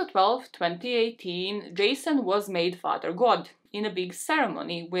April the 12th, 2018, Jason was made Father God in a big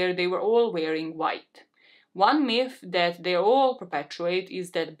ceremony where they were all wearing white. One myth that they all perpetuate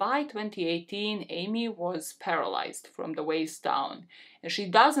is that by 2018, Amy was paralyzed from the waist down. And she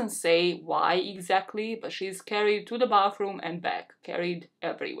doesn't say why exactly, but she's carried to the bathroom and back, carried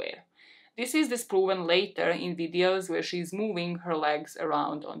everywhere. This is disproven later in videos where she's moving her legs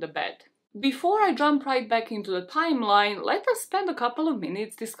around on the bed. Before I jump right back into the timeline, let us spend a couple of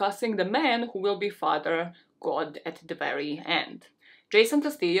minutes discussing the man who will be Father God at the very end. Jason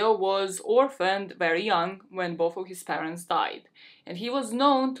Castillo was orphaned very young when both of his parents died, and he was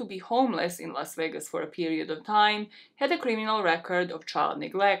known to be homeless in Las Vegas for a period of time, had a criminal record of child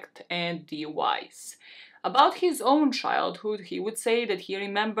neglect and DUIs. About his own childhood, he would say that he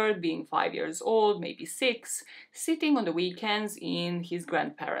remembered being 5 years old, maybe 6, sitting on the weekends in his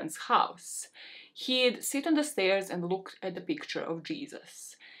grandparents' house. He'd sit on the stairs and look at the picture of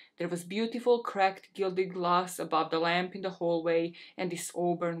Jesus. There was beautiful cracked gilded glass above the lamp in the hallway and this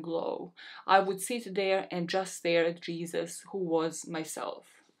auburn glow. I would sit there and just stare at Jesus, who was myself.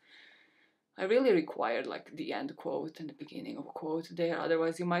 I really required like the end quote and the beginning of quote there,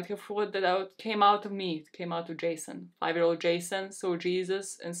 otherwise you might have thought that it came out of me, it came out of Jason. 5-year-old Jason saw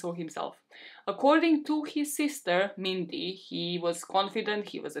Jesus and saw himself. According to his sister, Mindy, he was confident,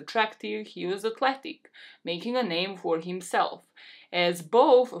 he was attractive, he was athletic, making a name for himself as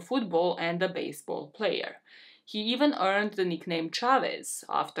both a football and a baseball player. He even earned the nickname Chavez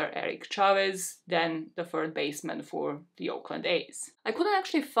after Eric Chavez, then the third baseman for the Oakland A's. I couldn't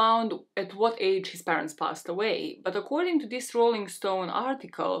actually find at what age his parents passed away, but according to this Rolling Stone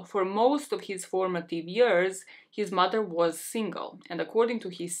article, for most of his formative years, his mother was single, and according to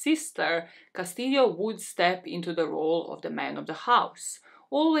his sister, Castillo would step into the role of the man of the house,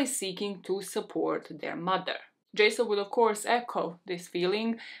 always seeking to support their mother. Jason would of course echo this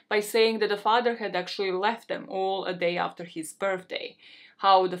feeling by saying that the father had actually left them all a day after his birthday.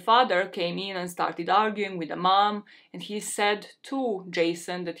 How the father came in and started arguing with the mom, and he said to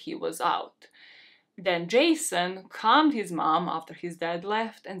Jason that he was out. Then Jason calmed his mom after his dad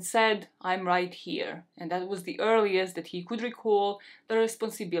left and said, "I'm right here." And that was the earliest that he could recall the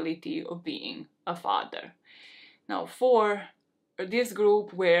responsibility of being a father. Now, for this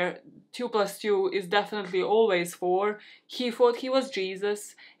group where 2 + 2 is definitely always 4, he thought he was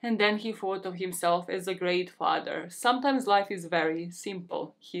Jesus, and then he thought of himself as a great father. Sometimes life is very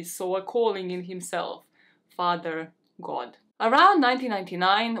simple. He saw a calling in himself, Father God. Around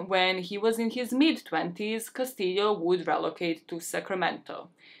 1999, when he was in his mid-20s, Castillo would relocate to Sacramento.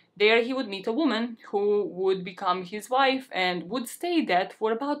 There he would meet a woman who would become his wife and would stay that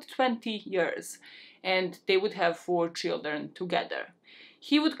for about 20 years, and they would have 4 children together.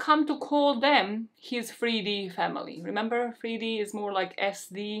 He would come to call them his 3D family. Remember, 3D is more like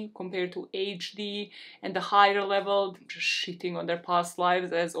SD compared to HD, and the higher level, just shitting on their past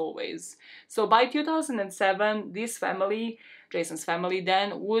lives as always. So by 2007, this family, Jason's family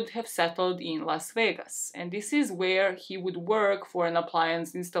then, would have settled in Las Vegas, and this is where he would work for an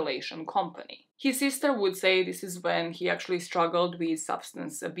appliance installation company. His sister would say this is when he actually struggled with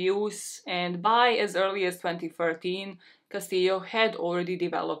substance abuse, and by as early as 2013, Castillo had already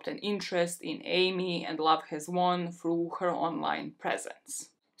developed an interest in Amy, and love has won through her online presence.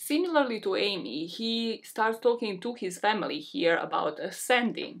 Similarly to Amy, he starts talking to his family here about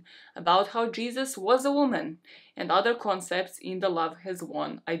ascending, about how Jesus was a woman, and other concepts in the Love Has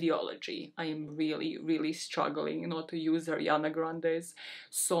Won ideology. I am really struggling not to use Ariana Grande's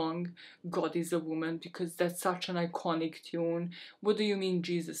song, God is a Woman, because that's such an iconic tune. What do you mean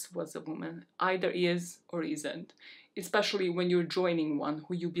Jesus was a woman? Either is or isn't. Especially when you're joining one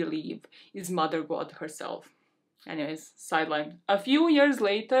who you believe is Mother God herself. Anyways, sideline. A few years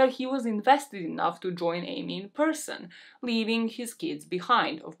later, he was invested enough to join Amy in person, leaving his kids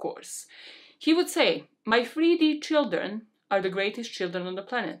behind, of course. He would say, "My 3D children are the greatest children on the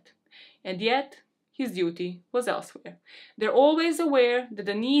planet." And yet, his duty was elsewhere. They're always aware that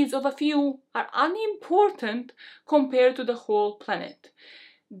the needs of a few are unimportant compared to the whole planet.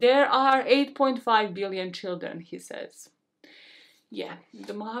 There are 8.5 billion children, he says. Yeah,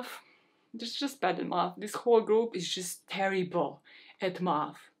 the math, it's just bad at math. This whole group is just terrible at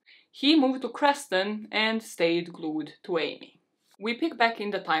math. He moved to Creston and stayed glued to Amy. We pick back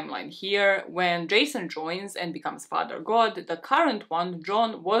in the timeline here. When Jason joins and becomes Father God, the current one,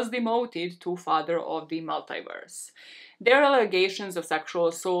 John, was demoted to Father of the Multiverse. There are allegations of sexual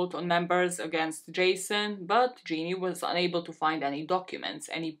assault on members against Jason, but Jeannie was unable to find any documents,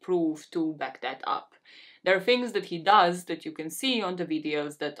 any proof to back that up. There are things that he does that you can see on the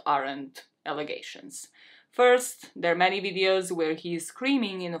videos that aren't allegations. First, there are many videos where he is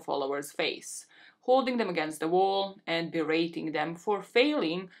screaming in a follower's face, holding them against the wall and berating them for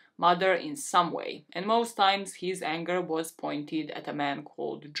failing Mother in some way, and most times his anger was pointed at a man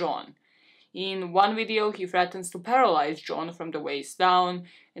called John. In one video, he threatens to paralyze John from the waist down,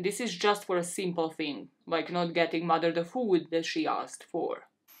 and this is just for a simple thing, like not getting Mother the food that she asked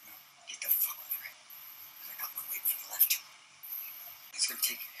for. Get the fuck over it. They're not going to wait for the left joint. It's going to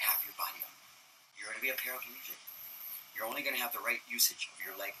take half your body up. You're going to be a paraplegic. You're only going to have the right usage of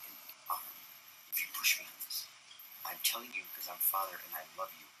your leg and arm if you push me on this. I'm telling you because I'm Father and I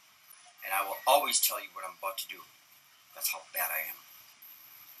love you. And I will always tell you what I'm about to do. That's how bad I am.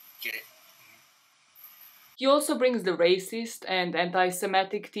 Get it? He also brings the racist and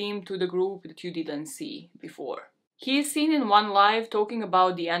anti-Semitic theme to the group that you didn't see before. He is seen in one live talking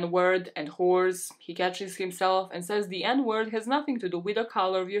about the N-word and whores. He catches himself and says the N-word has nothing to do with the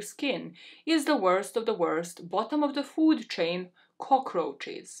color of your skin. Is the worst of the worst, bottom of the food chain,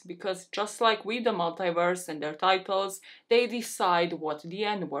 cockroaches. Because just like with the multiverse and their titles, they decide what the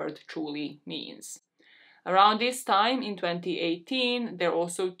N-word truly means. Around this time, in 2018, there are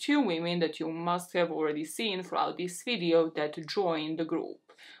also 2 women that you must have already seen throughout this video that joined the group,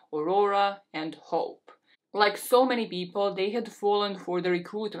 Aurora and Hope. Like so many people, they had fallen for the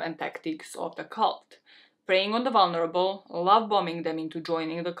recruitment tactics of the cult, preying on the vulnerable, love-bombing them into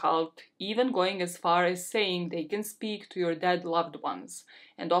joining the cult, even going as far as saying they can speak to your dead loved ones,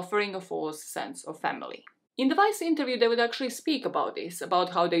 and offering a false sense of family. In the Vice interview, they would actually speak about this,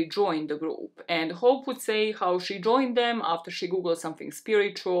 about how they joined the group, and Hope would say how she joined them after she googled something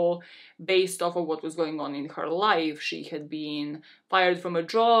spiritual, based off of what was going on in her life. She had been fired from a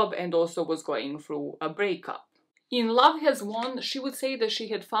job and also was going through a breakup. In Love Has Won, she would say that she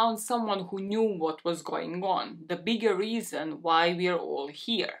had found someone who knew what was going on, the bigger reason why we are all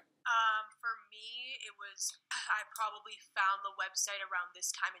here. For me, it was, I probably found the website around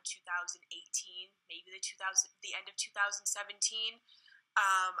this time in 2018, maybe the end of 2017.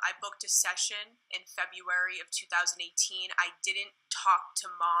 I booked a session in February of 2018. I didn't talk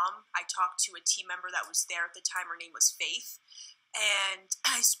to Mom. I talked to a team member that was there at the time. Her name was Faith. And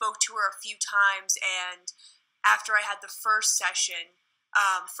I spoke to her a few times, and after I had the first session,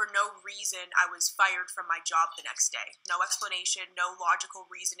 for no reason, I was fired from my job the next day. No explanation, no logical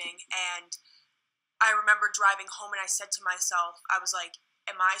reasoning. And I remember driving home and I said to myself, I was like,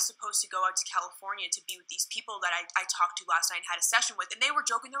 am I supposed to go out to California to be with these people that I talked to last night and had a session with? And they were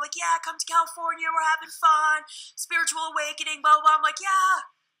joking. They're like, yeah, come to California. We're having fun. Spiritual awakening, blah, blah. I'm like,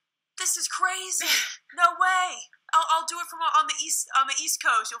 yeah, this is crazy. No way. I'll do it from on the East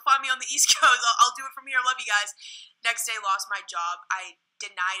Coast. You'll find me on the East Coast. I'll do it from here. Love you guys. Next day, lost my job. I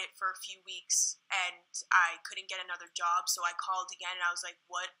denied it for a few weeks, and I couldn't get another job. So I called again, and I was like,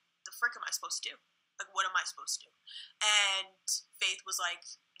 what the frick am I supposed to do? Like, what am I supposed to do? And Faith was like,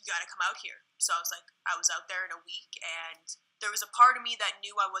 you got to come out here. So I was like, I was out there in a week, and there was a part of me that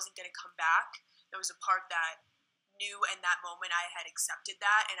knew I wasn't going to come back. There was a part that knew in that moment I had accepted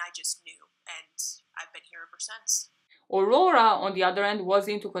that, and I just knew. And I've been here ever since. Aurora, on the other hand, was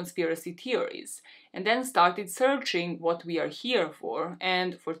into conspiracy theories, and then started searching what we are here for,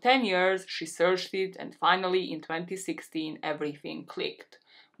 and for 10 years she searched it, and finally in 2016 everything clicked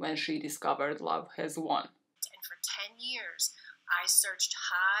when she discovered love has won. And for 10 years, I searched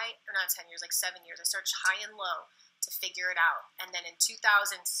high, or not 10 years, like 7 years, I searched high and low to figure it out. And then in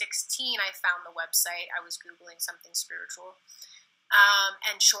 2016, I found the website. I was Googling something spiritual.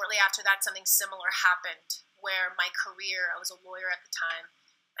 And shortly after that, something similar happened where my career, I was a lawyer at the time,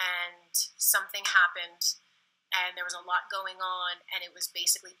 and something happened, and there was a lot going on, and it was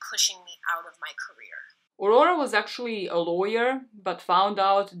basically pushing me out of my career. Aurora was actually a lawyer, but found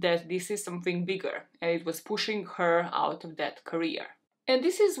out that this is something bigger, and it was pushing her out of that career. And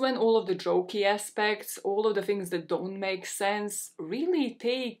this is when all of the jokey aspects, all of the things that don't make sense, really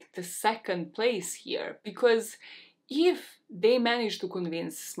take the second place here. Because if they managed to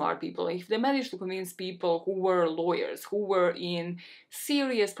convince smart people, if they managed to convince people who were lawyers, who were in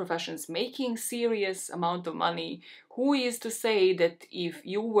serious professions, making serious amount of money, who is to say that if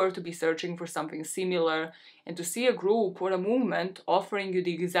you were to be searching for something similar and to see a group or a movement offering you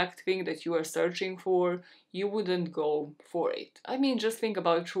the exact thing that you are searching for, you wouldn't go for it? I mean, just think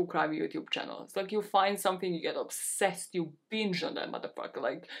about true crime YouTube channels. Like, you find something, you get obsessed, you binge on that motherfucker.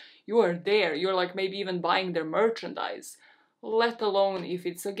 Like, you are there, you're like maybe even buying their merchandise. Let alone if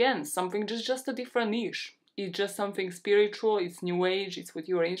it's, again, something just a different niche. It's just something spiritual, it's new age, it's what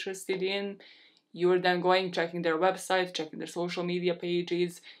you are interested in. You're then going, checking their website, checking their social media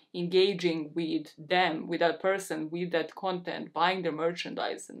pages, engaging with them, with that person, with that content, buying their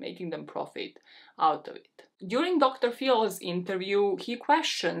merchandise and making them profit out of it. During Dr. Phil's interview, he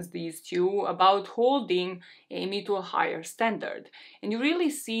questions these two about holding Amy to a higher standard. And you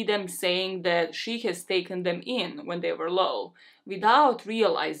really see them saying that she has taken them in when they were low, without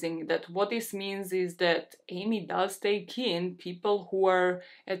realizing that what this means is that Amy does take in people who are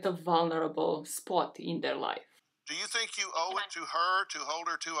at a vulnerable spot in their life. Do you think you owe it to her to hold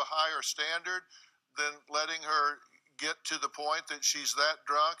her to a higher standard than letting her get to the point that she's that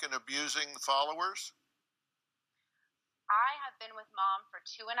drunk and abusing followers? I have been with Mom for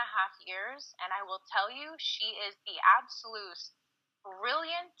 2.5 years, and I will tell you, she is the absolute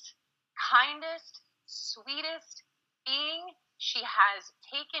brilliant, kindest, sweetest being. She has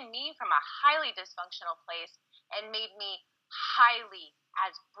taken me from a highly dysfunctional place and made me highly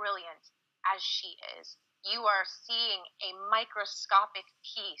as brilliant as she is. You are seeing a microscopic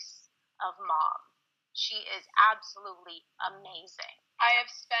piece of Mom. She is absolutely amazing. I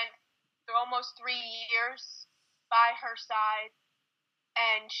have spent almost 3 years by her side,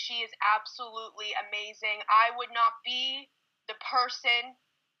 and she is absolutely amazing. I would not be the person,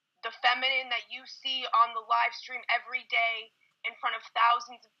 the feminine that you see on the live stream every day in front of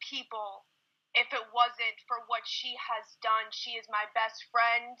thousands of people if it wasn't for what she has done. She is my best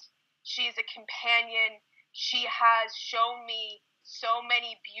friend. She is a companion. She has shown me so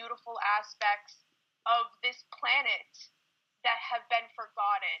many beautiful aspects of this planet that have been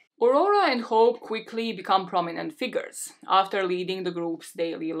forgotten. Aurora and Hope quickly become prominent figures after leading the group's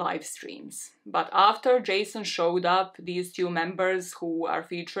daily live streams. But after Jason showed up, these two members, who are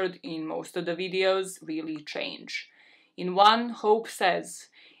featured in most of the videos, really change. In one, Hope says,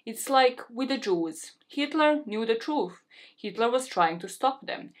 "It's like with the Jews. Hitler knew the truth. Hitler was trying to stop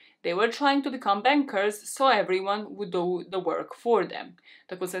them. They were trying to become bankers, so everyone would do the work for them.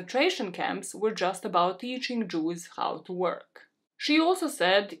 The concentration camps were just about teaching Jews how to work." She also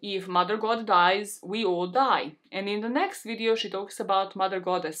said, "If Mother God dies, we all die." And in the next video she talks about Mother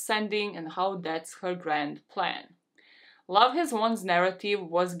God ascending and how that's her grand plan. Love Has Won's narrative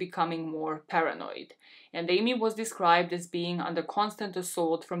was becoming more paranoid, and Amy was described as being under constant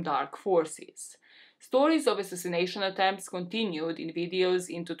assault from dark forces. Stories of assassination attempts continued in videos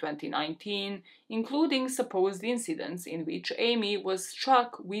into 2019, including supposed incidents in which Amy was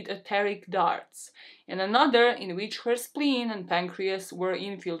struck with etheric darts, and another in which her spleen and pancreas were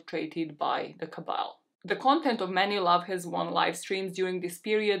infiltrated by the cabal. The content of many Love Has Won live streams during this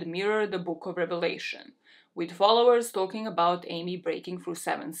period mirror the Book of Revelation, with followers talking about Amy breaking through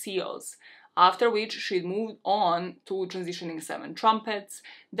 7 seals, after which she moved on to transitioning 7 trumpets,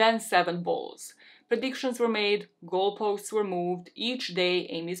 then 7 bowls. Predictions were made, goalposts were moved, each day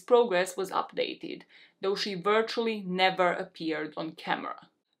Amy's progress was updated, though she virtually never appeared on camera.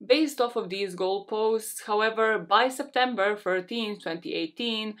 Based off of these goalposts, however, by September 13,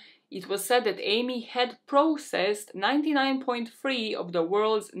 2018, it was said that Amy had processed 99.3% of the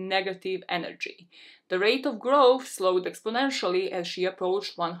world's negative energy. The rate of growth slowed exponentially as she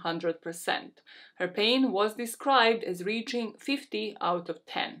approached 100%. Her pain was described as reaching 50 out of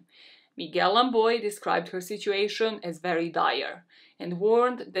 10. Miguel Lamboy described her situation as very dire and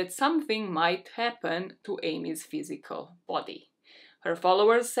warned that something might happen to Amy's physical body. Her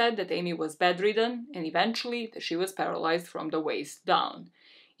followers said that Amy was bedridden and eventually that she was paralyzed from the waist down.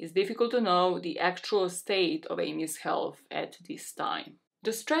 It's difficult to know the actual state of Amy's health at this time.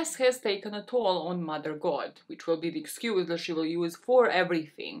 The stress has taken a toll on Mother God, which will be the excuse that she will use for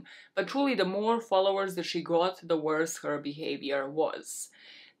everything, but truly the more followers that she got, the worse her behavior was.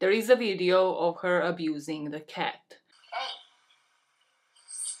 There is a video of her abusing the cat. Hey,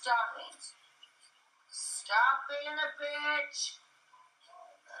 stop it. Stop being a bitch.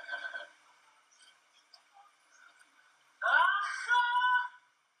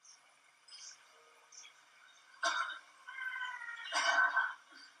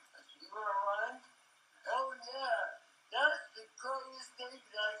 You wanna run? Oh yeah, that's the greatest thing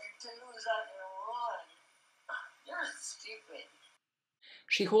that I can do is I can run. You're stupid.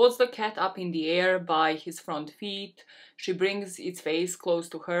 She holds the cat up in the air by his front feet. She brings its face close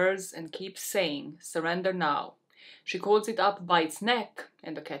to hers and keeps saying, "Surrender now." She holds it up by its neck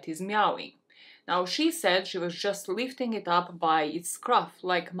and the cat is meowing. Now she said she was just lifting it up by its scruff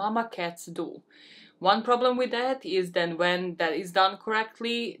like mama cats do. One problem with that is that when that is done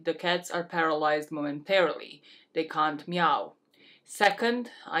correctly, the cats are paralyzed momentarily. They can't meow. Second,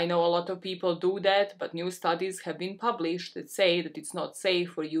 I know a lot of people do that, but new studies have been published that say that it's not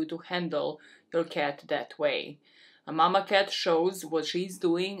safe for you to handle your cat that way. A mama cat shows what she's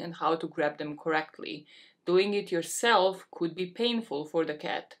doing and how to grab them correctly. Doing it yourself could be painful for the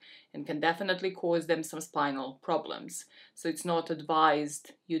cat and can definitely cause them some spinal problems, so it's not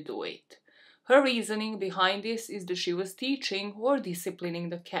advised you do it. Her reasoning behind this is that she was teaching or disciplining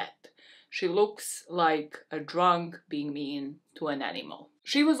the cat. She looks like a drunk being mean to an animal.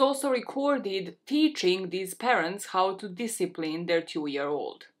 She was also recorded teaching these parents how to discipline their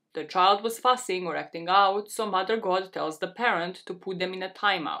 2-year-old. The child was fussing or acting out, so Mother God tells the parent to put them in a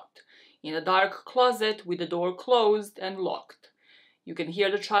timeout, in a dark closet with the door closed and locked. You can hear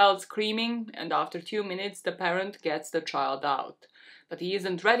the child screaming, and after 2 minutes the parent gets the child out. But he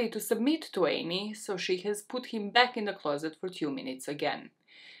isn't ready to submit to Amy, so she has put him back in the closet for 2 minutes again.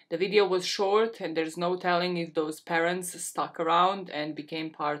 The video was short, and there's no telling if those parents stuck around and became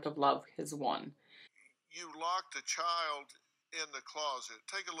part of Love Has Won. You locked the child in the closet.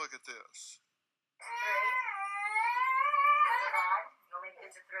 Take a look at this. 3. You want me to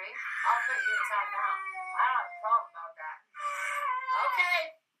get to 3? I'll put you in timeout. I don't have a problem about that.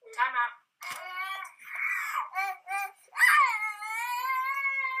 Okay, timeout.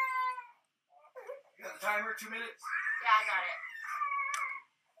 You got the timer, 2 minutes? Yeah, I got it.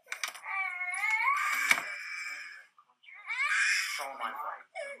 Oh my God.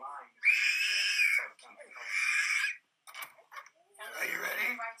 Are you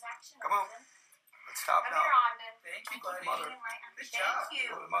ready? Come on. Let's stop now. Come here, Ogden. Thank you, buddy. Mother. Good Thank job.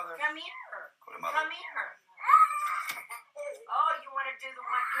 you. Go to mother. Come here. Go to mother. Come here. Oh, you want to do the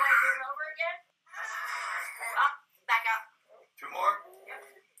one? You want to do it over again? Up, back up. 2 more. Yep.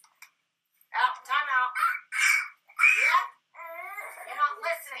 Out, time out. Yep. You're not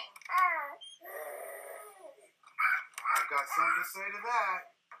listening. I've got something to say to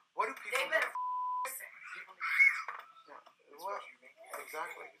that. What do people... They better listen. What?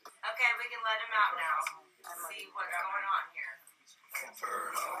 Exactly. Okay, we can let him out now. Let's see what's going on here.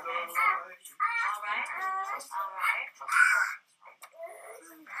 All right. All right.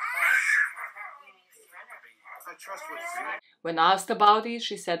 I trust what you. When asked about it,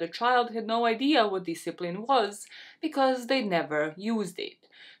 she said the child had no idea what discipline was because they never used it.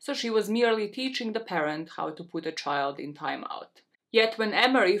 So she was merely teaching the parent how to put a child in timeout. Yet when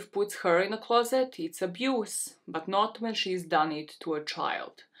Emerith puts her in a closet, it's abuse, but not when she's done it to a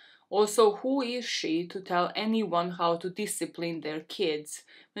child. Also, who is she to tell anyone how to discipline their kids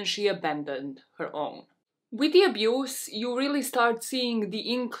when she abandoned her own? With the abuse, you really start seeing the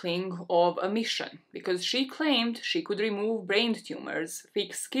inkling of a mission, because she claimed she could remove brain tumors,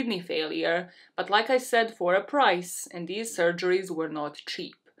 fix kidney failure, but like I said, for a price, and these surgeries were not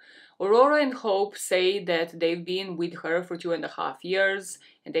cheap. Aurora and Hope say that they've been with her for 2.5 years,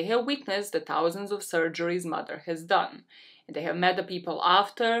 and they have witnessed the thousands of surgeries Mother has done, and they have met the people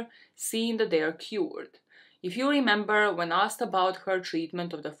after, seeing that they are cured. If you remember, when asked about her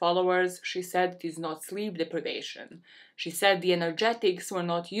treatment of the followers, she said it is not sleep deprivation. She said the energetics were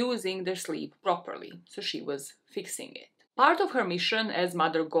not using their sleep properly, so she was fixing it. Part of her mission as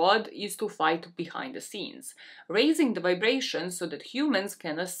Mother God is to fight behind the scenes, raising the vibrations so that humans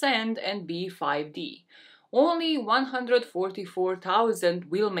can ascend and be 5D. Only 144,000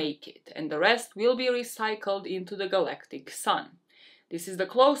 will make it, and the rest will be recycled into the galactic sun. This is the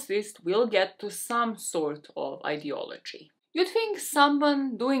closest we'll get to some sort of ideology. You'd think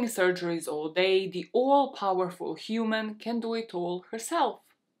someone doing surgeries all day, the all-powerful human, can do it all herself.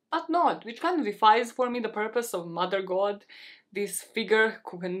 But not, which kind of defies for me the purpose of Mother God. This figure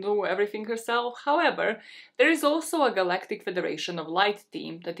can do everything herself. However, there is also a Galactic Federation of Light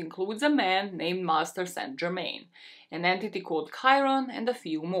team that includes a man named Master Saint Germain, an entity called Chiron, and a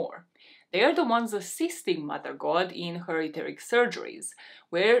few more. They are the ones assisting Mother God in her etheric surgeries,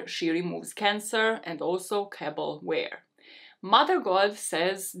 where she removes cancer and also Cabal wear. Mother God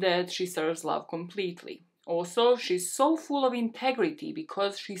says that she serves love completely. Also, she's so full of integrity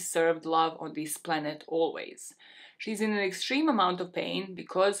because she served love on this planet always. She's in an extreme amount of pain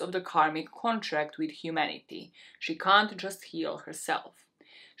because of the karmic contract with humanity. She can't just heal herself.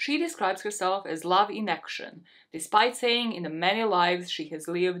 She describes herself as love in action, despite saying in the many lives she has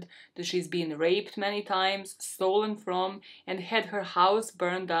lived that she's been raped many times, stolen from, and had her house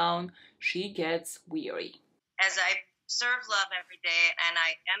burned down. She gets weary. As I serve love every day, and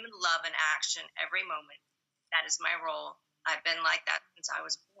I am in love in action every moment, that is my role. I've been like that since I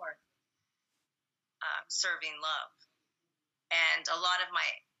was born, serving love. And a lot of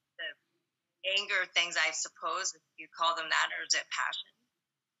the anger things, I suppose, if you call them that, or is it passion,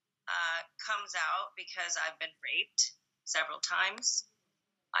 comes out because I've been raped several times.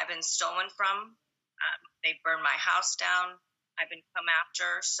 I've been stolen from. They burned my house down. I've been come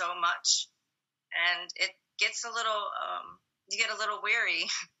after so much. And it gets a little, you get a little weary.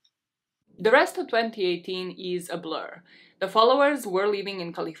 The rest of 2018 is a blur. The followers were living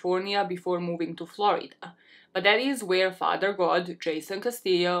in California before moving to Florida, but that is where Father God, Jason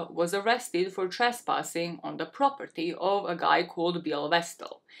Castillo, was arrested for trespassing on the property of a guy called Bill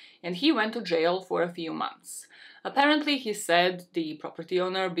Vestal, and he went to jail for a few months. Apparently, he said the property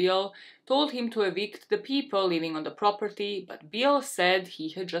owner, Bill, told him to evict the people living on the property, but Bill said he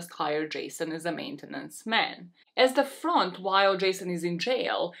had just hired Jason as a maintenance man. As the front, while Jason is in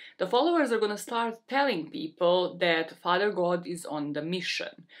jail, the followers are going to start telling people that Father God is on the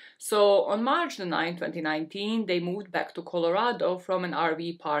mission. So on March 9, 2019, they moved back to Colorado from an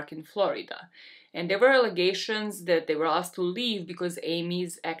RV park in Florida. And there were allegations that they were asked to leave because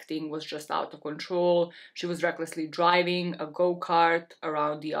Amy's acting was just out of control. She was recklessly driving a go-kart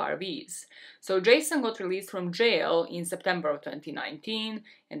around the RVs. So Jason got released from jail in September of 2019,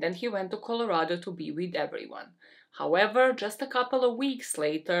 and then he went to Colorado to be with everyone. However, just a couple of weeks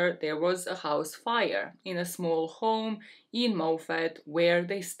later, there was a house fire in a small home in Moffat where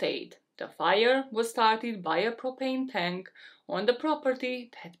they stayed. The fire was started by a propane tank on the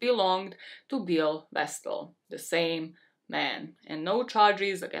property that belonged to Bill Vestal, the same man, and no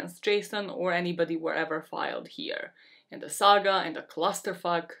charges against Jason or anybody were ever filed here. And the saga and the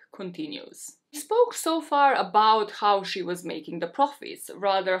clusterfuck continues. We spoke so far about how she was making the profits,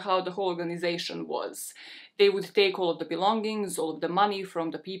 rather how the whole organization was. They would take all of the belongings, all of the money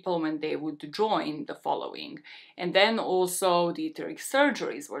from the people when they would join the following. And then also the etheric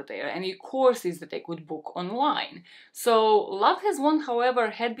surgeries were there, any courses that they could book online. So Love Has Won, however,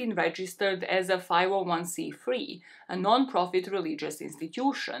 had been registered as a 501c3, a non-profit religious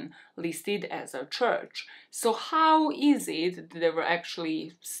institution listed as a church. So how is it that they were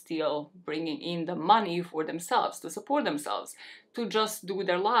actually still bringing in the money for themselves, to support themselves, to just do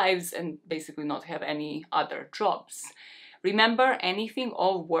their lives and basically not have any other jobs? Remember, anything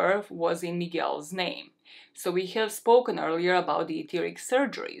of worth was in Miguel's name. So we have spoken earlier about the etheric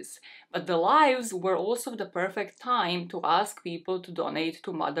surgeries, but the lives were also the perfect time to ask people to donate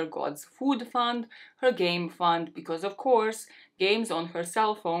to Mother God's food fund, her game fund, because of course, games on her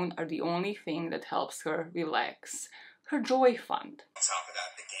cell phone are the only thing that helps her relax. Her joy fund. On top of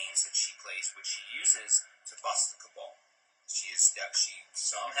that, the games that she plays, which she uses to bust the cabal. She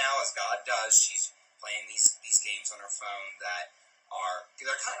somehow, as God does, she's playing these games on her phone that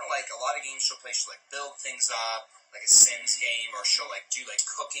they're kind of like a lot of games she'll play. She'll like build things up, like a Sims game, or she'll like do like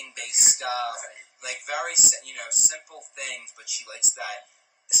cooking based stuff, like very simple things. But she likes that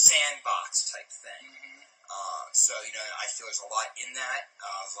the sandbox type thing. So I feel there's a lot in that.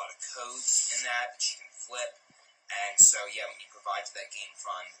 There's a lot of codes in that she can flip, and so when you provide to that game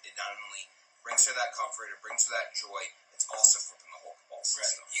fund, it not only brings her that comfort, it brings her that joy. It's also flipping the whole cabal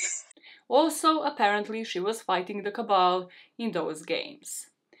system. Also, apparently, she was fighting the cabal in those games.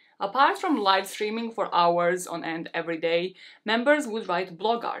 Apart from live streaming for hours on end every day, members would write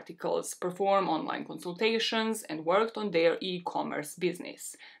blog articles, perform online consultations, and worked on their e-commerce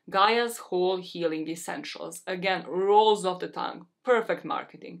business. Gaia's Whole Healing Essentials, again, rolls off the tongue, perfect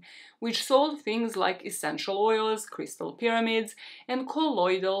marketing, which sold things like essential oils, crystal pyramids, and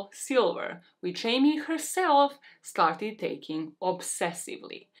colloidal silver, which Amy herself started taking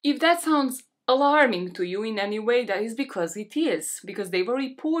obsessively. If that sounds alarming to you in any way, that is because it is, because they were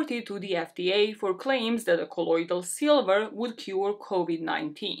reported to the FDA for claims that the colloidal silver would cure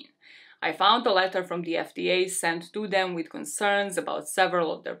COVID-19. I found a letter from the FDA sent to them with concerns about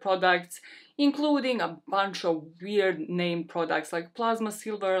several of their products, including a bunch of weird named products like plasma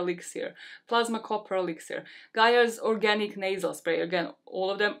silver elixir, plasma copper elixir, Gaia's organic nasal spray. Again, all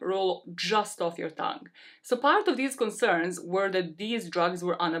of them roll just off your tongue. So part of these concerns were that these drugs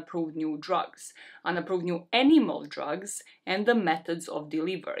were unapproved new drugs, unapproved new animal drugs, and the methods of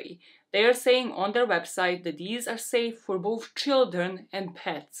delivery. They are saying on their website that these are safe for both children and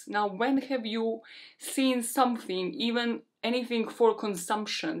pets. Now, when have you seen something, even anything for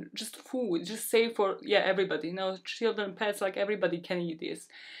consumption, just food, just safe for, everybody, children, pets, like everybody can eat this?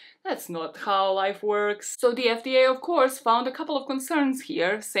 That's not how life works. So the FDA, of course, found a couple of concerns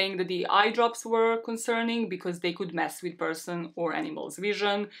here, saying that the eye drops were concerning because they could mess with person or animal's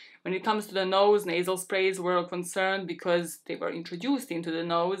vision. When it comes to the nose, nasal sprays were a concern because they were introduced into the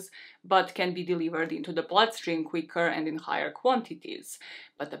nose, but can be delivered into the bloodstream quicker and in higher quantities.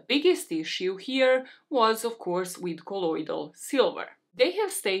 But the biggest issue here was, of course, with colloidal silver. They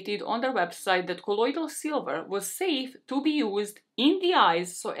have stated on their website that colloidal silver was safe to be used in the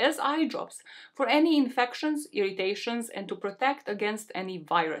eyes, so as eye drops, for any infections, irritations, and to protect against any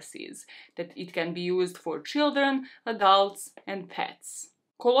viruses, that it can be used for children, adults, and pets.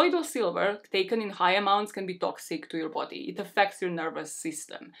 Colloidal silver, taken in high amounts, can be toxic to your body. It affects your nervous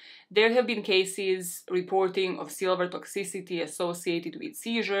system. There have been cases reporting of silver toxicity associated with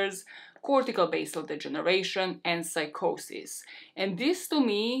seizures, cortical basal degeneration, and psychosis. And this, to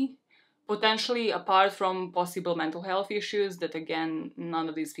me, potentially, apart from possible mental health issues that, again, none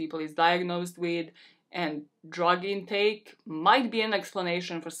of these people is diagnosed with, and drug intake, might be an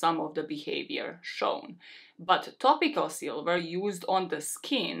explanation for some of the behavior shown. But topical silver used on the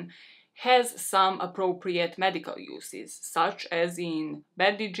skin has some appropriate medical uses, such as in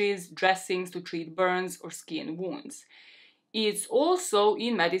bandages, dressings to treat burns or skin wounds. It's also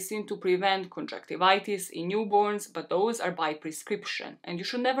in medicine to prevent conjunctivitis in newborns, but those are by prescription, and you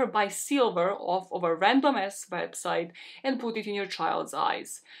should never buy silver off of a random-ass website and put it in your child's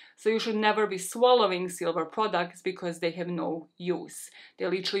eyes. So you should never be swallowing silver products because they have no use. They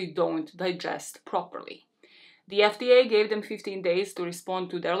literally don't digest properly. The FDA gave them 15 days to respond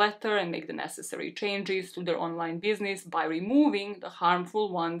to their letter and make the necessary changes to their online business by removing the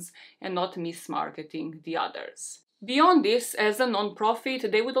harmful ones and not mismarketing the others. Beyond this, as a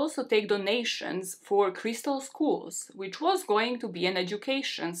non-profit, they would also take donations for Crystal Schools, which was going to be an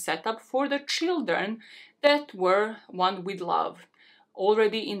education set up for the children that were one with love,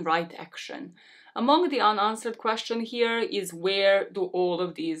 already in right action. Among the unanswered question here is, where do all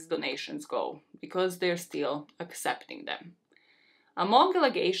of these donations go? Because they're still accepting them. Among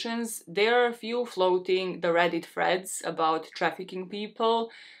allegations, there are a few floating the Reddit threads about trafficking people,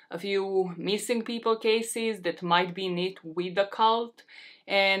 a few missing people cases that might be knit with the cult,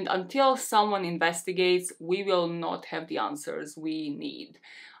 and until someone investigates, we will not have the answers we need.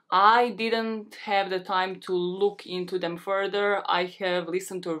 I didn't have the time to look into them further. I have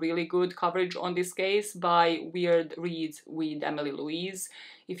listened to really good coverage on this case by Weird Reads with Emily Louise.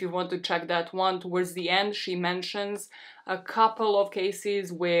 If you want to check that one, towards the end she mentions a couple of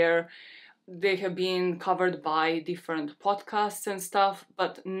cases where they have been covered by different podcasts and stuff,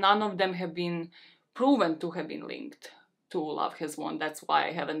 but none of them have been proven to have been linked to Love Has Won. That's why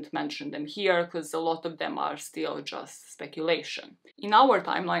I haven't mentioned them here, because a lot of them are still just speculation. In our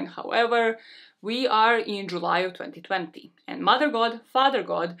timeline, however, we are in July of 2020, and Mother God, Father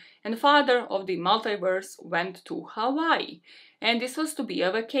God, and Father of the Multiverse went to Hawaii, and this was to be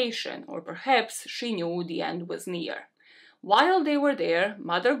a vacation, or perhaps she knew the end was near. While they were there,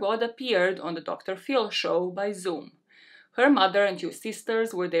 Mother God appeared on the Dr. Phil show by Zoom. Her mother and two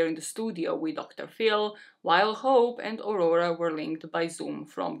sisters were there in the studio with Dr. Phil, while Hope and Aurora were linked by Zoom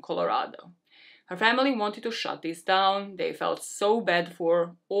from Colorado. Her family wanted to shut this down. They felt so bad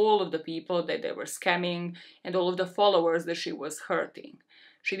for all of the people that they were scamming and all of the followers that she was hurting.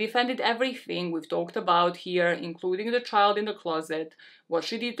 She defended everything we've talked about here, including the child in the closet, what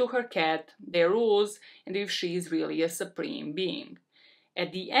she did to her cat, their rules, and if she is really a supreme being.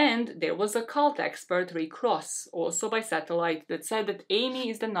 At the end, there was a cult expert, Rick Ross, also by satellite, that said that Amy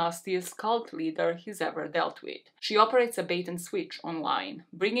is the nastiest cult leader he's ever dealt with. She operates a bait and switch online,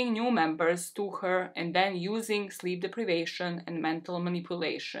 bringing new members to her and then using sleep deprivation and mental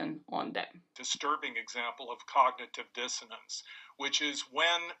manipulation on them. Disturbing example of cognitive dissonance, which is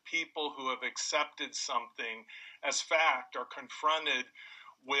when people who have accepted something as fact are confronted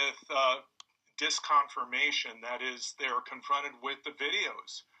with disconfirmation. That is, they're confronted with the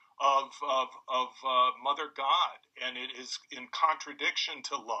videos of Mother God, and it is in contradiction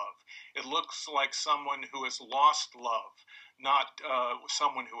to love. It looks like someone who has lost love, not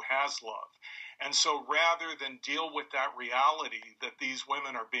someone who has love. And so rather than deal with that reality that these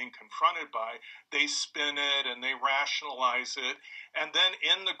women are being confronted by, they spin it and they rationalize it. And then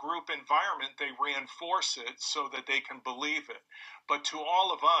in the group environment, they reinforce it so that they can believe it. But to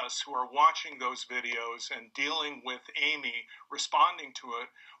all of us who are watching those videos and dealing with Amy, responding to it,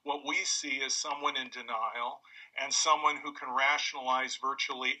 what we see is someone in denial and someone who can rationalize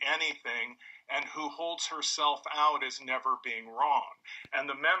virtually anything and who holds herself out as never being wrong. And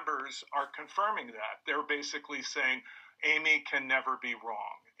the members are confirming that. They're basically saying, Amy can never be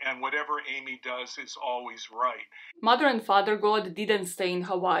wrong, and whatever Amy does is always right. Mother and Father God didn't stay in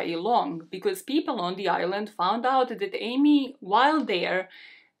Hawaii long, because people on the island found out that Amy, while there,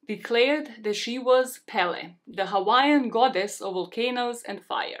 declared that she was Pele, the Hawaiian goddess of volcanoes and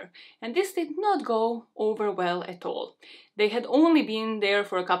fire, and this did not go over well at all. They had only been there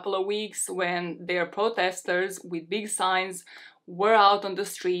for a couple of weeks when their protesters with big signs were out on the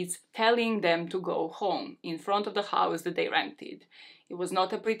streets telling them to go home in front of the house that they rented. It was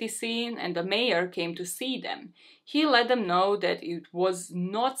not a pretty scene, and the mayor came to see them. He let them know that it was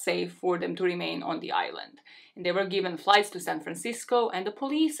not safe for them to remain on the island, and they were given flights to San Francisco and a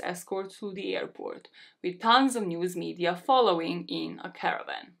police escort to the airport, with tons of news media following in a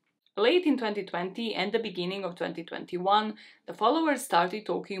caravan. Late in 2020 and the beginning of 2021, the followers started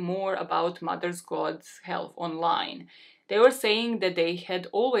talking more about Mother God's health online. They were saying that they had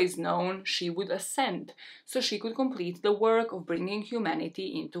always known she would ascend, so she could complete the work of bringing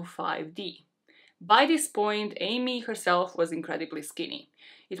humanity into 5D. By this point, Amy herself was incredibly skinny.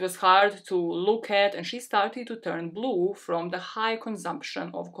 It was hard to look at, and she started to turn blue from the high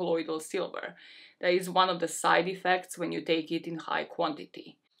consumption of colloidal silver. That is one of the side effects when you take it in high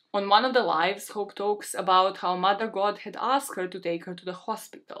quantity. On one of the lives, Hope talks about how Mother God had asked her to take her to the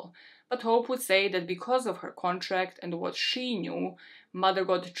hospital, but Hope would say that because of her contract and what she knew Mother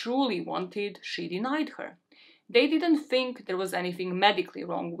God truly wanted, she denied her. They didn't think there was anything medically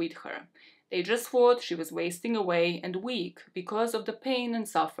wrong with her. They just thought she was wasting away and weak because of the pain and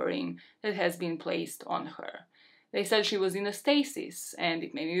suffering that has been placed on her. They said she was in a stasis, and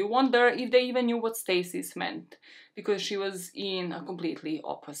it made me wonder if they even knew what stasis meant, because she was in a completely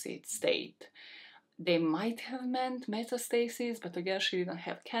opposite state. They might have meant metastasis, but again, she didn't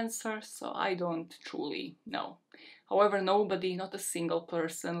have cancer, so I don't truly know. However, nobody, not a single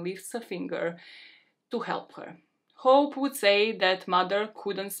person, lifts a finger to help her. Hope would say that Mother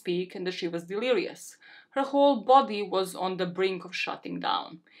couldn't speak and that she was delirious. Her whole body was on the brink of shutting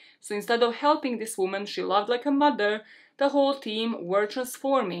down. So instead of helping this woman she loved like a mother, the whole team were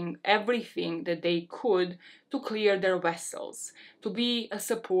transforming everything that they could to clear their vessels, to be a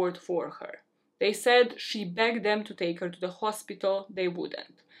support for her. They said she begged them to take her to the hospital, they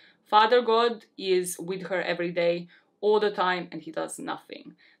wouldn't. Father God is with her every day, all the time, and he does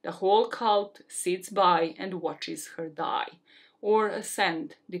nothing. The whole cult sits by and watches her die, or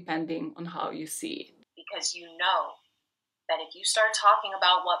ascend, depending on how you see it. Because you know that if you start talking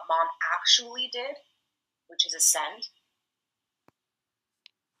about what Mom actually did, which is ascend,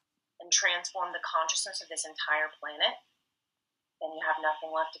 and transform the consciousness of this entire planet, then you have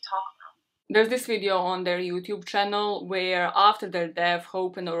nothing left to talk about. There's this video on their YouTube channel where after their death,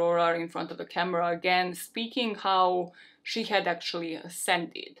 Hope and Aurora are in front of the camera again, speaking how she had actually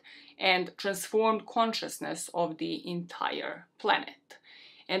ascended and transformed consciousness of the entire planet.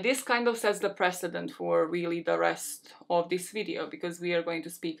 And this kind of sets the precedent for really the rest of this video, because we are going to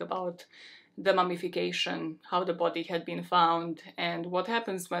speak about the mummification, how the body had been found, and what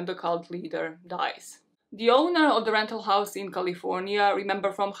happens when the cult leader dies. The owner of the rental house in California,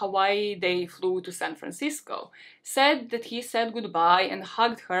 remember from Hawaii they flew to San Francisco, said that he said goodbye and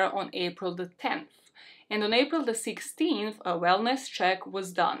hugged her on April the 10th. And on April the 16th, a wellness check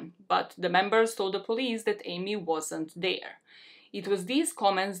was done, but the members told the police that Amy wasn't there. It was these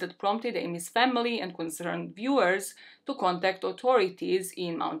comments that prompted Amy's family and concerned viewers to contact authorities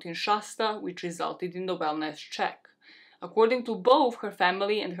in Mountain Shasta, which resulted in the wellness check. According to both her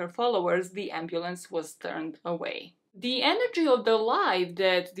family and her followers, the ambulance was turned away. The energy of the live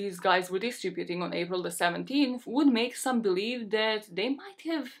that these guys were distributing on April the 17th would make some believe that they might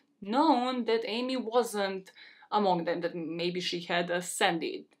have known that Amy wasn't among them, that maybe she had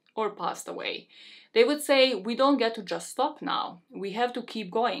ascended or passed away. They would say, we don't get to just stop now. We have to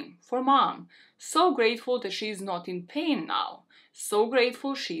keep going. For Mom. So grateful that she's not in pain now. So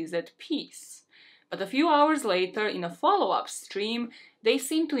grateful she's at peace. But a few hours later, in a follow-up stream, they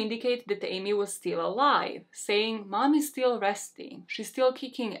seemed to indicate that Amy was still alive, saying, Mom is still resting. She's still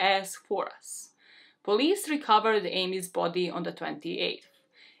kicking ass for us. Police recovered Amy's body on the 28th.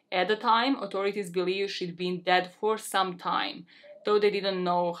 At the time, authorities believe she'd been dead for some time, though they didn't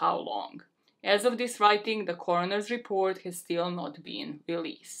know how long. As of this writing, the coroner's report has still not been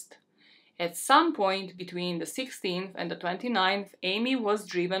released. At some point between the 16th and the 29th, Amy was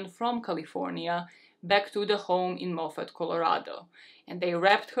driven from California back to the home in Moffat, Colorado, and they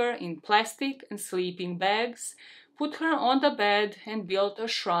wrapped her in plastic and sleeping bags, put her on the bed, and built a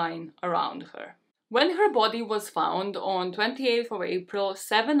shrine around her. When her body was found on 28th of April,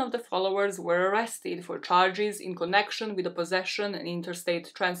 7 of the followers were arrested for charges in connection with the possession and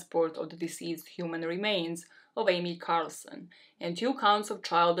interstate transport of the deceased human remains of Amy Carlson, and 2 counts of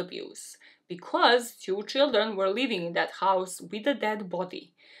child abuse, because 2 children were living in that house with a dead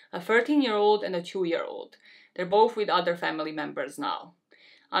body, a 13-year-old and a 2-year-old. They're both with other family members now.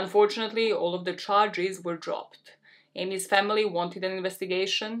 Unfortunately, all of the charges were dropped. Amy's family wanted an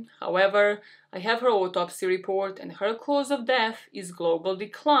investigation. However, I have her autopsy report, and her cause of death is global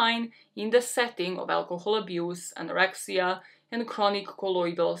decline in the setting of alcohol abuse, anorexia, and chronic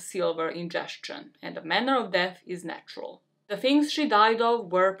colloidal silver ingestion, and the manner of death is natural. The things she died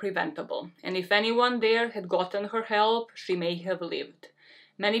of were preventable, and if anyone there had gotten her help, she may have lived.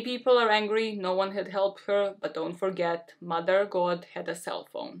 Many people are angry no one had helped her, but don't forget, Mother God had a cell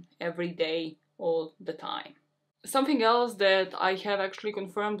phone every day, all the time. Something else that I have actually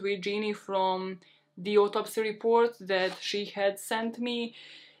confirmed with Jeannie from the autopsy report that she had sent me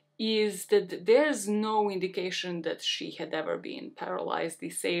is that there's no indication that she had ever been paralyzed,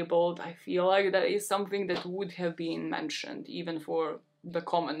 disabled. I feel like that is something that would have been mentioned even for the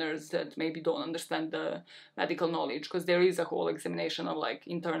commoners that maybe don't understand the medical knowledge, because there is a whole examination of like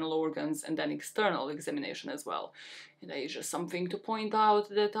internal organs and then external examination as well. And that is just something to point out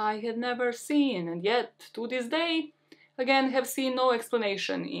that I had never seen, and yet to this day, again, have seen no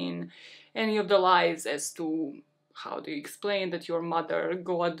explanation in any of the lives as to how do you explain that your mother,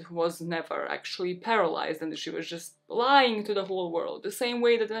 God, was never actually paralyzed and that she was just lying to the whole world. The same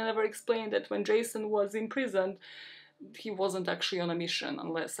way that I never explained that when Jason was imprisoned, he wasn't actually on a mission,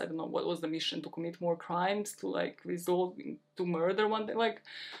 unless, I don't know, what was the mission, to commit more crimes, to like resolve to murder one day, like,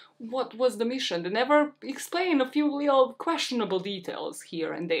 what was the mission? They never explain a few little questionable details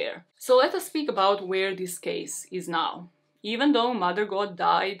here and there. So let us speak about where this case is now. Even though Mother God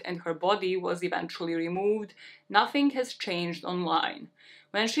died and her body was eventually removed, nothing has changed online.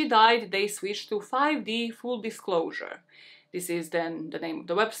 When she died, they switched to 5D full disclosure. This is then the name of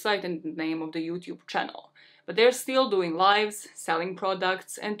the website and the name of the YouTube channel. But they're still doing lives, selling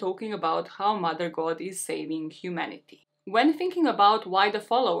products, and talking about how Mother God is saving humanity. When thinking about why the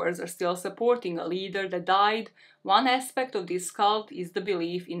followers are still supporting a leader that died, one aspect of this cult is the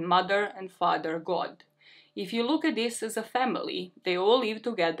belief in Mother and Father God. If you look at this as a family, they all live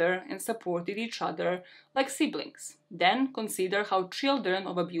together and supported each other like siblings. Then consider how children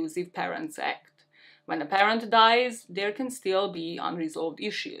of abusive parents act. When a parent dies, there can still be unresolved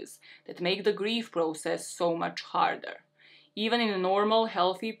issues that make the grief process so much harder. Even in a normal,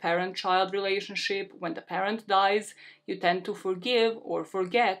 healthy parent-child relationship, when the parent dies, you tend to forgive or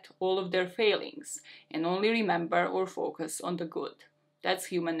forget all of their failings and only remember or focus on the good. That's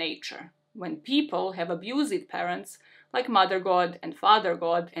human nature. When people have abusive parents, like Mother God and Father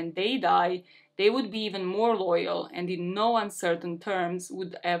God, and they die, they would be even more loyal and in no uncertain terms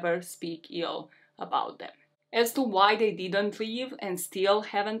would ever speak ill about them. As to why they didn't leave and still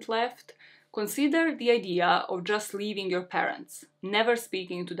haven't left, consider the idea of just leaving your parents, never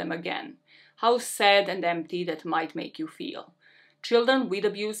speaking to them again. How sad and empty that might make you feel. Children with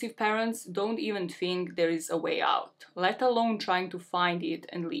abusive parents don't even think there is a way out, let alone trying to find it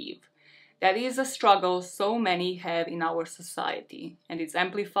and leave. That is a struggle so many have in our society, and it's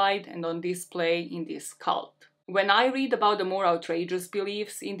amplified and on display in this cult. When I read about the more outrageous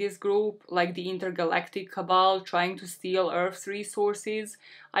beliefs in this group, like the intergalactic cabal trying to steal Earth's resources,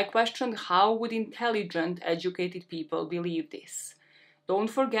 I questioned how would intelligent, educated people believe this. Don't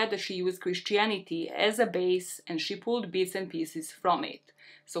forget that she used Christianity as a base and she pulled bits and pieces from it,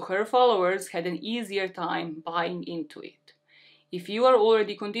 so her followers had an easier time buying into it. If you are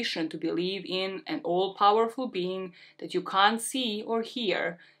already conditioned to believe in an all-powerful being that you can't see or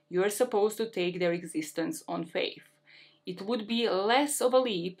hear, you are supposed to take their existence on faith. It would be less of a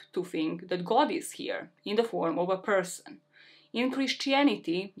leap to think that God is here, in the form of a person. In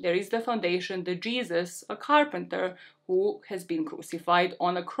Christianity, there is the foundation that Jesus, a carpenter who has been crucified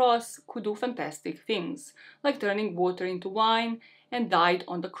on a cross, could do fantastic things, like turning water into wine, and died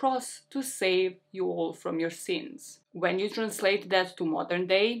on the cross to save you all from your sins. When you translate that to modern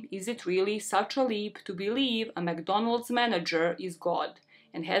day, is it really such a leap to believe a McDonald's manager is God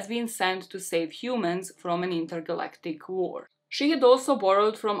and has been sent to save humans from an intergalactic war? She had also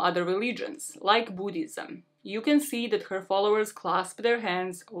borrowed from other religions, like Buddhism. You can see that her followers clasp their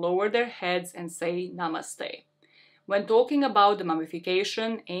hands, lower their heads, and say Namaste. When talking about the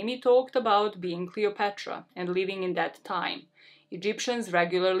mummification, Amy talked about being Cleopatra and living in that time. Egyptians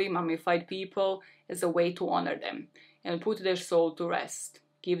regularly mummified people as a way to honor them and put their soul to rest,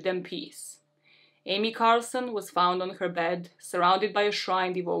 give them peace. Amy Carlson was found on her bed, surrounded by a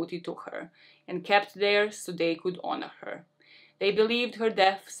shrine devoted to her, and kept there so they could honor her. They believed her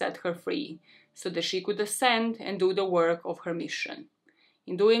death set her free, so that she could ascend and do the work of her mission.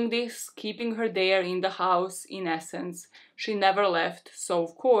 In doing this, keeping her there in the house, in essence, she never left, so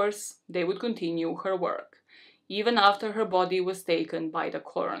of course they would continue her work, even after her body was taken by the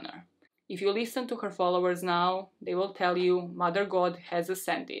coroner. If you listen to her followers now, they will tell you Mother God has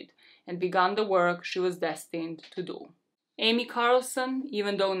ascended and begun the work she was destined to do. Amy Carlson,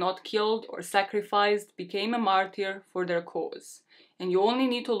 even though not killed or sacrificed, became a martyr for their cause, and you only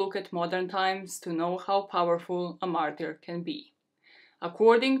need to look at modern times to know how powerful a martyr can be.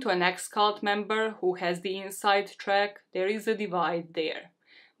 According to an ex-cult member who has the inside track, there is a divide there.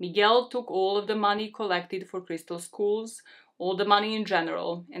 Miguel took all of the money collected for Crystal Schools, all the money in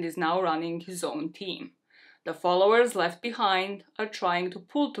general, and is now running his own team. The followers left behind are trying to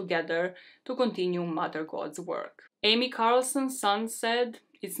pull together to continue Mother God's work. Amy Carlson's son said,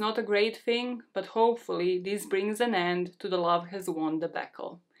 "It's not a great thing, but hopefully this brings an end to the Love Has Won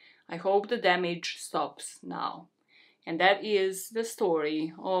debacle. I hope the damage stops now." And that is the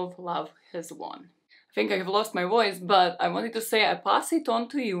story of Love Has Won. I think I have lost my voice, but I wanted to say I pass it on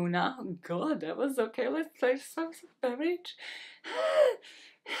to you now. God, that was okay. Let's have some beverage.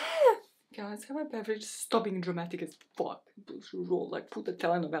 Okay, let's have a beverage. Stop being dramatic as fuck. Roll, like, put the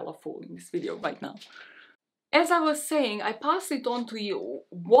telenovela full in this video right now. As I was saying, I pass it on to you.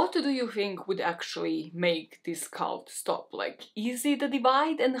 What do you think would actually make this cult stop? Like, is it a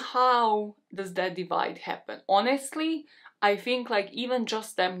divide, and how does that divide happen? Honestly, I think like even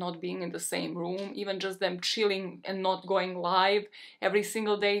just them not being in the same room, even just them chilling and not going live every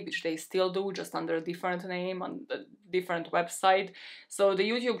single day, which they still do, just under a different name on a different website. So the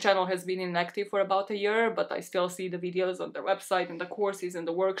YouTube channel has been inactive for about a year, but I still see the videos on their website and the courses and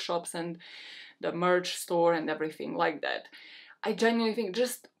the workshops and the merch store and everything like that. I genuinely think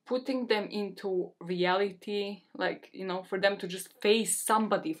just putting them into reality, like, you know, for them to just face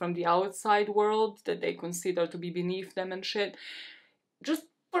somebody from the outside world that they consider to be beneath them and shit, just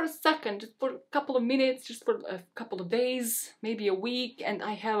for a second, just for a couple of minutes, just for a couple of days, maybe a week, and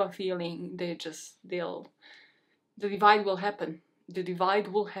I have a feeling the divide will happen. The divide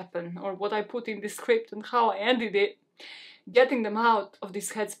will happen, or what I put in the script and how I ended it. Getting them out of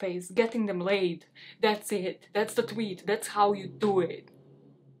this headspace, getting them laid. That's it. That's the tweet. That's how you do it.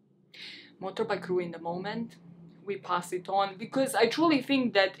 Motorbike crew in the moment. We pass it on because I truly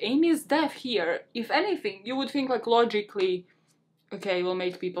think that Amy's death here, if anything, you would think like logically, okay, it will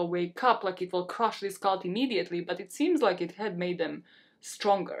make people wake up, like it will crush this cult immediately, but it seems like it had made them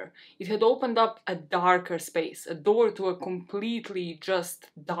stronger. It had opened up a darker space, a door to a completely just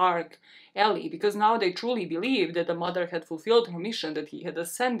dark alley, because now they truly believe that the mother had fulfilled her mission, that he had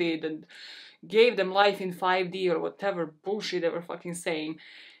ascended and gave them life in 5D or whatever bullshit they were fucking saying.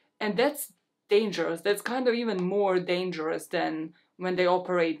 And that's dangerous. That's kind of even more dangerous than when they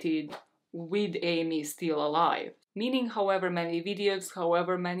operated with Amy still alive. Meaning however many videos,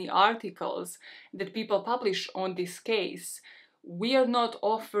 however many articles that people publish on this case, we are not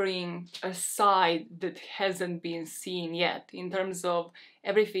offering a side that hasn't been seen yet, in terms of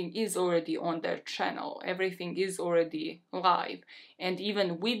everything is already on their channel, everything is already live, and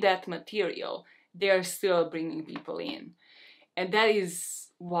even with that material, they are still bringing people in. And that is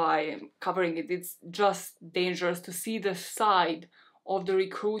why I'm covering it. It's just dangerous to see the side of the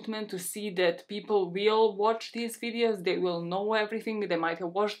recruitment, to see that people will watch these videos, they will know everything, they might have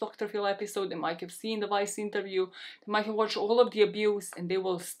watched Dr. Phil episode, they might have seen the Vice interview, they might have watched all of the abuse, and they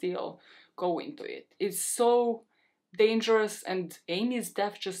will still go into it. It's so dangerous, and Amy's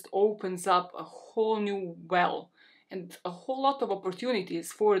death just opens up a whole new well and a whole lot of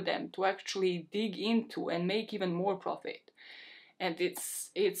opportunities for them to actually dig into and make even more profit. And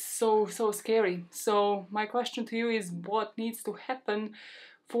it's so scary. So my question to you is, what needs to happen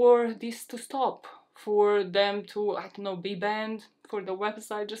for this to stop? For them to, I don't know, be banned, for the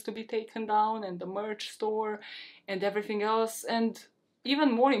website just to be taken down, and the merch store and everything else, and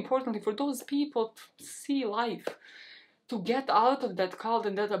even more importantly, for those people to see life, to get out of that cult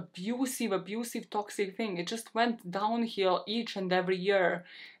and that abusive, toxic thing. It just went downhill each and every year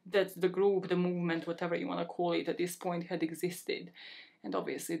that the group, the movement, whatever you want to call it, at this point had existed. And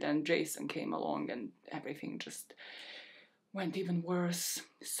obviously then Jason came along and everything just went even worse.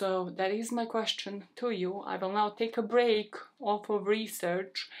 So that is my question to you. I will now take a break off of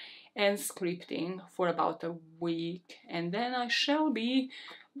research and scripting for about a week, and then I shall be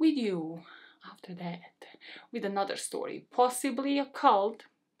with you after that with another story, possibly a cult,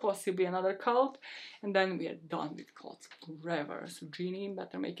 possibly another cult, and then we are done with cults forever. So Jeannie,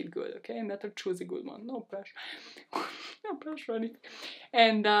 better make it good, okay? Better choose a good one. No pressure. No pressure on it.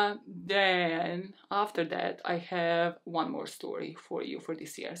 And then after that, I have one more story for you for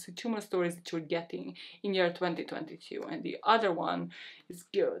this year. So 2 more stories that you're getting in year 2022, and the other one is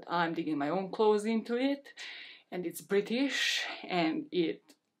good. I'm digging my own clothes into it, and it's British, and it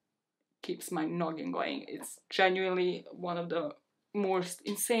keeps my noggin going. It's genuinely one of the most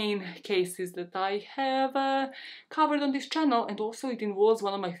insane cases that I have covered on this channel, and also it involves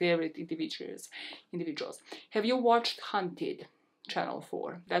one of my favorite individuals. Have you watched Hunted? Channel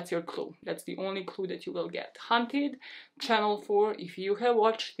 4. That's your clue. That's the only clue that you will get. Hunted, Channel 4. If you have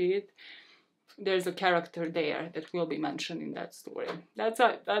watched it, there's a character there that will be mentioned in that story. That's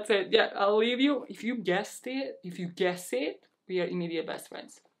it. That's it. Yeah, I'll leave you. If you guess it, we are immediate best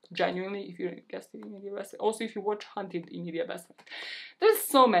friends. Genuinely, if you guessed it, immediate best friends. Also, if you watch Hunted, immediate best friends. There's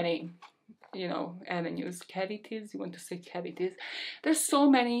so many, you know, avenues. Cavities, you want to say cavities. There's so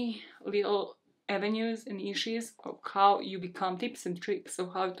many little avenues and issues of how you become, tips and tricks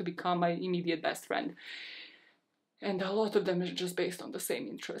of how to become my immediate best friend. And a lot of them is just based on the same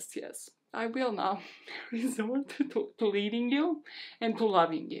interests, yes. I will now resort to leading you and to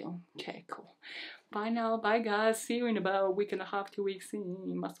loving you. Okay, cool. Bye now, bye guys. See you in about a week and a half, 2 weeks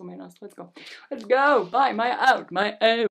in Muscle Manos. Let's go. Let's go. Bye, my out.